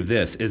the root of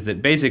this, is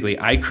that basically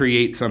I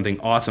create something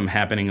awesome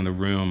happening in the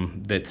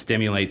room that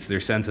stimulates their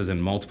senses in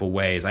multiple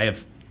ways. I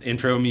have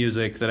intro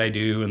music that I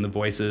do and the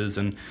voices,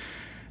 and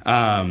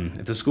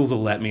if the schools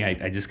will let me,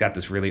 I just got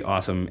this really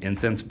awesome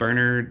incense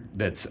burner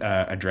that's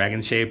a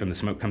dragon shape, and the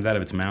smoke comes out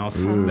of its mouth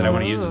that I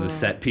want to use as a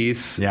set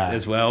piece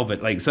as well.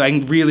 But so I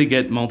can really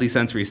get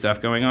multi-sensory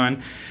stuff going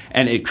on,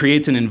 and it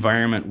creates an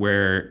environment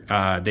where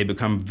they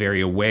become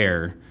very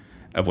aware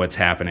of what's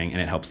happening,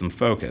 and it helps them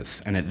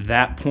focus. And at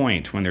that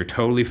point, when they're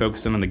totally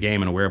focused in on the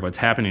game and aware of what's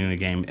happening in the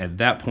game, at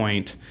that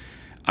point,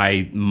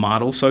 I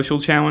model social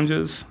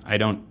challenges. I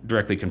don't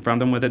directly confront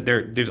them with it.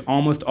 There's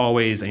almost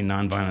always a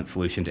nonviolent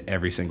solution to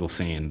every single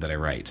scene that I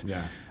write.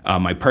 Yeah.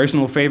 My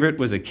personal favorite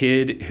was a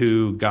kid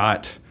who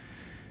got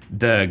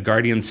the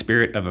guardian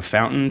spirit of a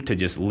fountain to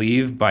just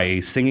leave by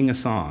singing a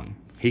song.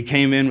 He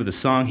came in with a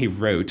song he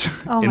wrote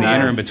in the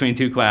interim between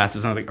 2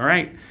 classes, and I was like, all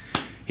right,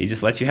 he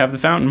just lets you have the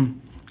fountain.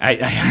 I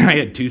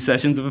had 2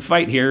 sessions of a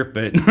fight here,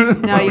 but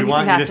No, we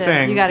want you to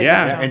sing. You gotta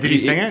yeah. go. And did he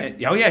sing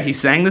it? Oh yeah, he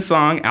sang the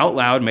song out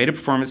loud, made a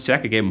performance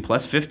check. I gave him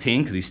plus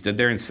 15 because he stood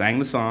there and sang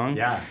the song.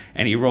 Yeah.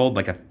 And he rolled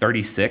like a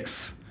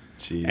 36.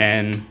 Jeez.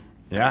 And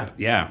yeah.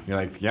 yeah, You're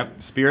like,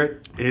 yep,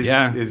 spirit is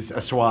Yeah.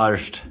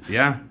 assuaged.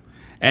 yeah.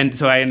 And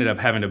so I ended up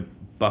having to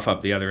buff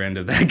up the other end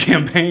of that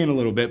campaign a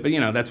little bit, but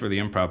that's where the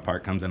improv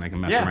part comes in. I can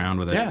mess around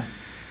with it. Yeah.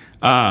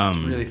 It's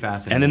really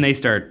fascinating. And then they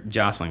start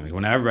jostling me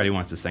when everybody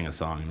wants to sing a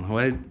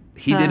song.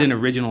 He did an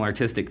original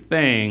artistic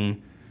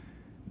thing.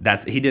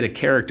 He did a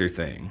character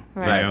thing.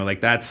 Right.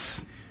 Like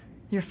that's.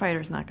 Your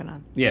fighter's not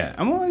gonna.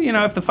 Yeah. Well,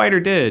 if the fighter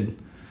did,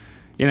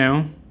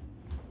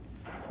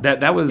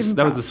 that was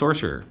the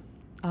sorcerer.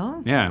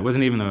 Oh. Yeah, it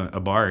wasn't even a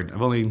bard.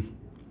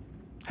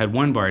 had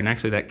one bard, and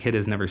actually that kid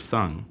has never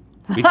sung.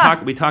 We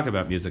talk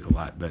about music a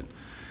lot, but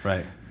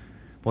Right.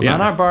 Well, Yeah.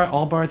 not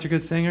all bards are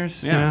good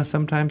singers. Yeah. You know,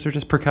 sometimes they're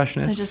just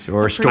percussionists They just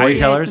or appreciate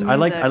storytellers. the I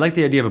like music.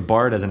 the idea of a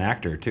bard as an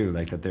actor too.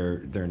 Like that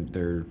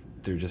they're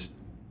just,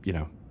 you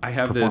know, I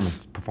have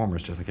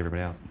performers just like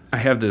everybody else. I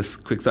have this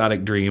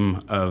quixotic dream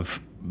of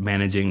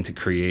managing to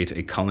create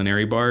a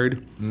culinary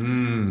bard.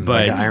 But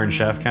Like an Iron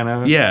Chef kind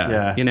of.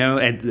 yeah, you know,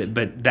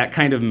 but that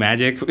kind of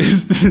magic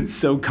is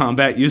so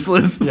combat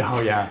useless. Oh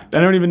yeah. I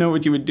don't even know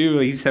what you would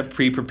do. You just have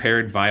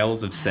pre-prepared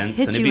vials of scents,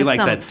 Hit and it'd you be with like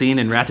some that scene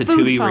in food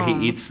Ratatouille where he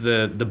foam. eats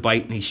the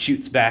bite and he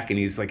shoots back, and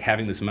he's like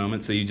having this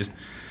moment. So you just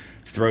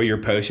throw your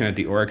potion at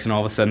the orcs, and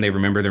all of a sudden they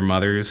remember their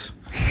mothers.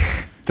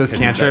 Those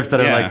It's cantrips like- that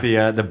are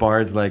yeah. like the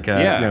bards, like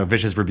Yeah. you know,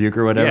 vicious rebuke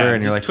or whatever, Yeah,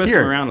 and you're just like, twist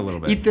here, them around a little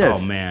bit. Eat this.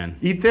 Oh, man.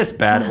 Eat this,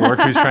 bad orc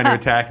who's trying to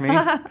attack me.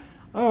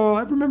 Oh,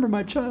 I remember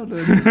my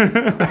childhood.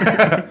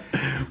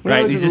 When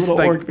I was he's a just little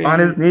like orc baby. on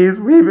his knees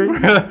weeping.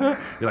 You're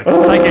like,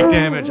 psychic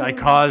damage. I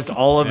caused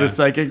all of the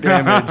psychic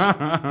damage.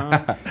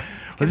 Well,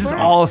 this is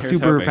all Here's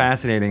super hoping.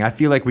 fascinating. I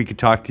feel like we could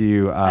talk to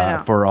you I know.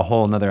 for a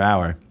whole another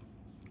hour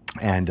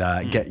and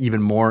get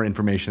even more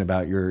information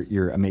about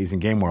your amazing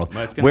game world.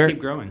 Well, it's gonna keep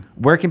growing.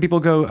 Where can people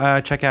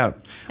go check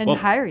out And Well-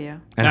 hire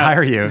you. and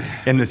hire you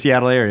in the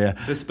Seattle area?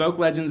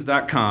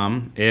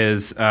 BespokeLegends.com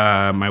is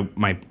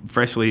my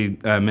freshly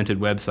minted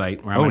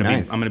website where I'm Oh, going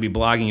nice. to be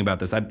blogging about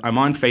this. I'm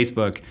on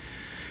Facebook.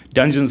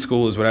 Dungeon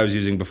School is what I was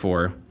using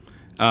before,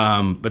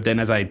 but then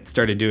as I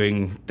started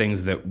doing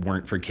things that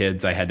weren't for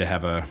kids, I had to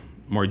have a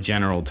more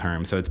general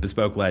term. So it's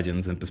Bespoke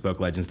Legends and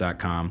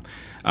BespokeLegends.com.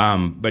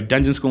 But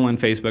Dungeon School on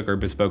Facebook or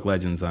Bespoke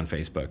Legends on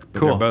Facebook. But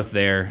Cool. They're both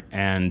there,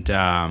 and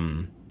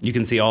you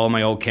can see all of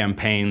my old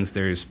campaigns.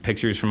 There's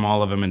pictures from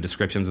all of them and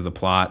descriptions of the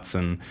plots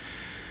and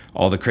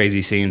all the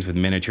crazy scenes with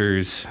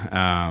miniatures.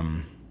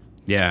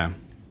 Yeah.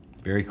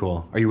 Very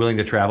cool. Are you willing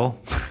to travel?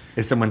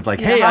 If someone's like,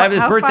 Yeah, hey, I have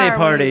this how birthday far will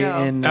party, you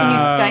go? and Can you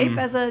Skype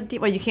as a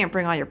well, you can't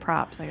bring all your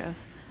props, I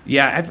guess.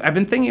 Yeah, I've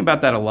been thinking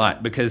about that a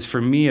lot because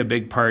for me, a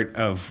big part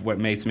of what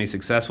makes me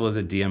successful as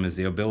a DM is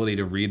the ability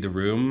to read the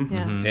room.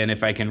 Yeah. Mhm. And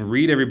if I can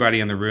read everybody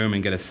in the room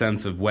and get a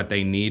sense of what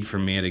they need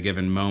from me at a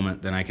given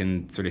moment, then I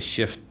can sort of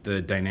shift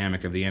the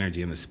dynamic of the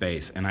energy in the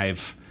space. And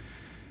I've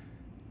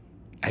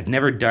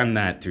never done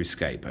that through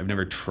Skype. I've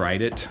never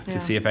tried it Yeah. to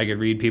see if I could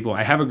read people.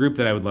 I have a group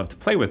that I would love to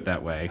play with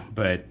that way,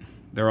 but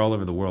they're all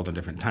over the world in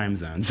different time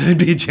zones. It'd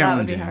be That would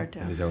challenging. be hard to.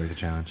 It is always a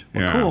challenge.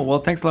 Well, Yeah. cool. Well,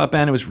 thanks a lot,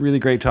 Ben. It was really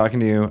great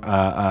talking to you.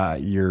 I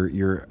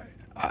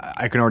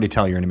can already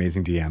tell you're an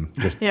amazing DM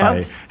just Yeah.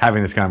 by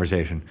having this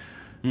conversation.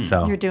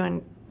 So You're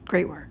doing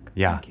great work.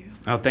 Yeah. Thank you.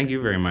 Oh, thank you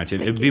very much.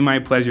 It'd be my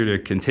pleasure to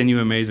continue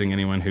amazing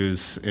anyone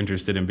who's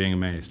interested in being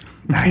amazed.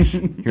 nice.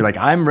 You're like,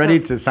 I'm ready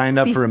So, to sign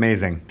up be- for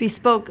amazing.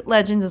 Bespoke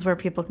Legends is where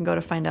people can go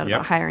to find out Yep.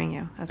 about hiring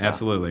you as well.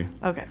 Absolutely.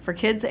 Okay, for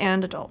kids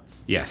and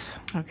adults.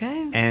 Yes.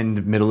 Okay.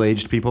 And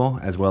middle-aged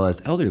people as well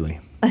as elderly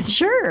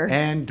Sure.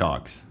 and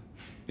dogs.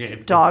 Yeah,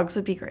 if, Dogs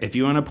would be great. If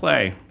you want to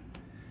play,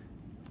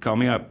 call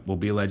me up. We'll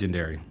be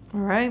legendary.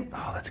 All right.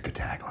 Oh, that's a good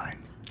tagline.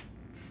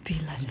 Be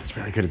legends. That's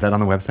really good. Is that on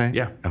the website?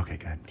 Yeah. Okay,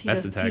 good.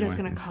 That's the Tito's tagline.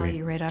 gonna That's call sweet.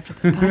 you right after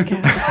this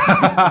podcast.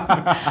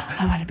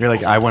 I want to be You're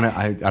like, I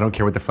don't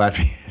care what the flat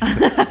fee is.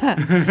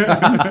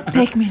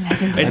 Make me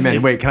legendary. I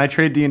mean, wait, can I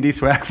trade D&D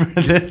swag for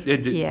this?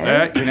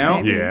 Yeah. You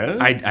know, Yeah.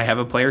 I have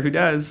a player who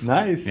does.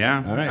 Nice.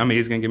 Yeah. All right. I mean,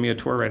 he's going to give me a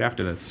tour right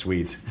after this.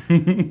 Sweet. All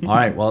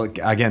right. Well,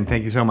 again,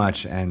 thank you so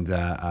much. And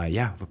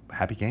yeah,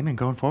 happy gaming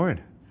going forward.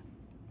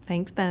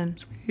 Thanks, Ben.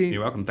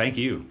 You're welcome. Thank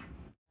you.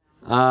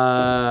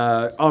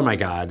 Oh my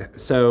God.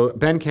 So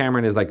Ben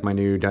Cameron is like my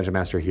new Dungeon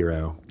Master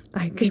hero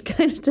I could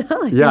kind of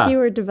tell. I Yeah. think you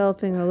were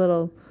developing a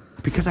little.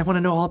 because I want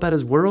to know all about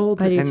his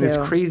world I do and his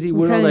too. crazy We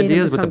world kinda need him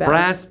ideas to with the come back.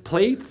 brass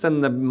plates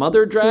and the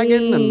mother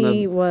dragon and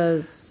He the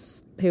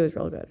was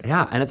real good.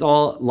 yeah, and it's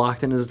all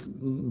locked in his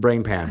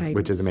brain pan,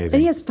 which is amazing.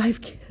 And he has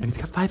 5 kids. And he's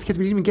got 5 kids.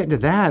 We didn't even get into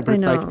that, but I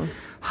it's like, know.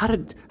 how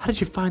did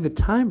you find the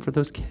time for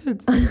those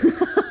kids?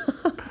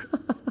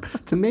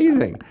 It's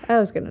amazing. I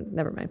was gonna.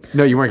 Never mind.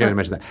 No, you weren't going to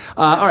mention that.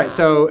 All right,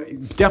 so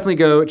definitely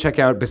go check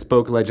out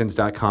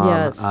BespokeLegends.com.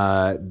 Yes.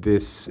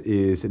 This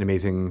is an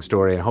amazing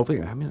story, and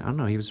hopefully, I mean, I don't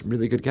know, he was a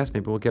really good guest.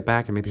 Maybe we'll get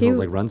back and maybe he'll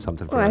like run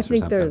something for Well, us I or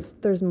think something.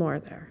 there's more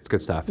there. It's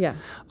good stuff. Yeah.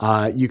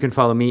 You can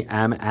follow me.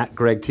 I'm at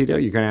Greg Tito.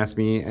 You can ask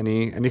me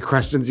any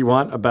questions you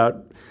want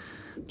about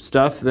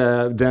stuff,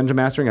 the dungeon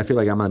mastering. I feel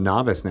like I'm a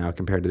novice now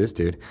compared to this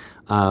dude.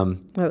 That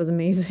was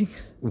amazing.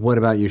 What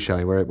about you,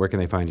 Shelly? Where can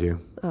they find you?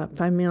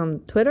 Find me on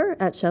Twitter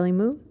at Shelly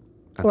Moo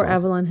or awesome.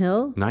 Avalon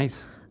Hill.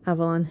 Nice.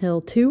 Avalon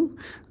Hill 2,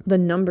 the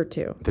number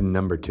 2. The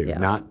number 2, Yeah.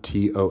 not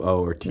TOO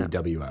or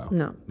TWO.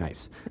 No.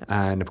 Nice.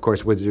 And of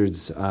course,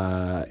 Wizards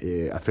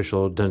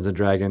official Dungeons and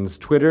Dragons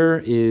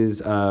Twitter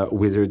is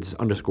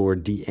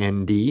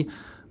Wizards_DND.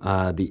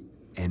 The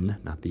N,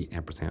 not the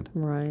ampersand.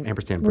 Right.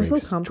 Ampersand We're so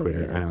breaks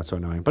complicated. Twitter. I know, it's so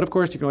annoying. But of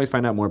course, you can always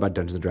find out more about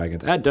Dungeons and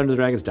Dragons at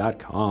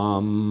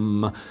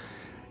DungeonsandDragons.com.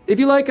 If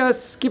you like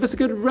us, give us a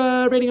good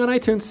rating on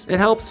iTunes. It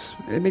helps.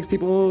 It makes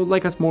people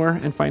like us more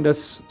and find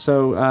us.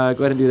 So go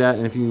ahead and do that.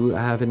 And if you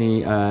have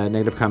any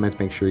negative comments,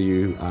 make sure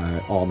you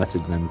all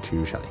message them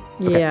to Shelly.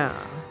 Okay. Yeah.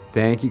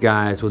 Thank you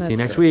guys. We'll see you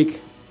That's next great.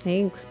 week.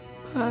 Thanks.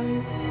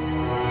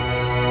 Bye.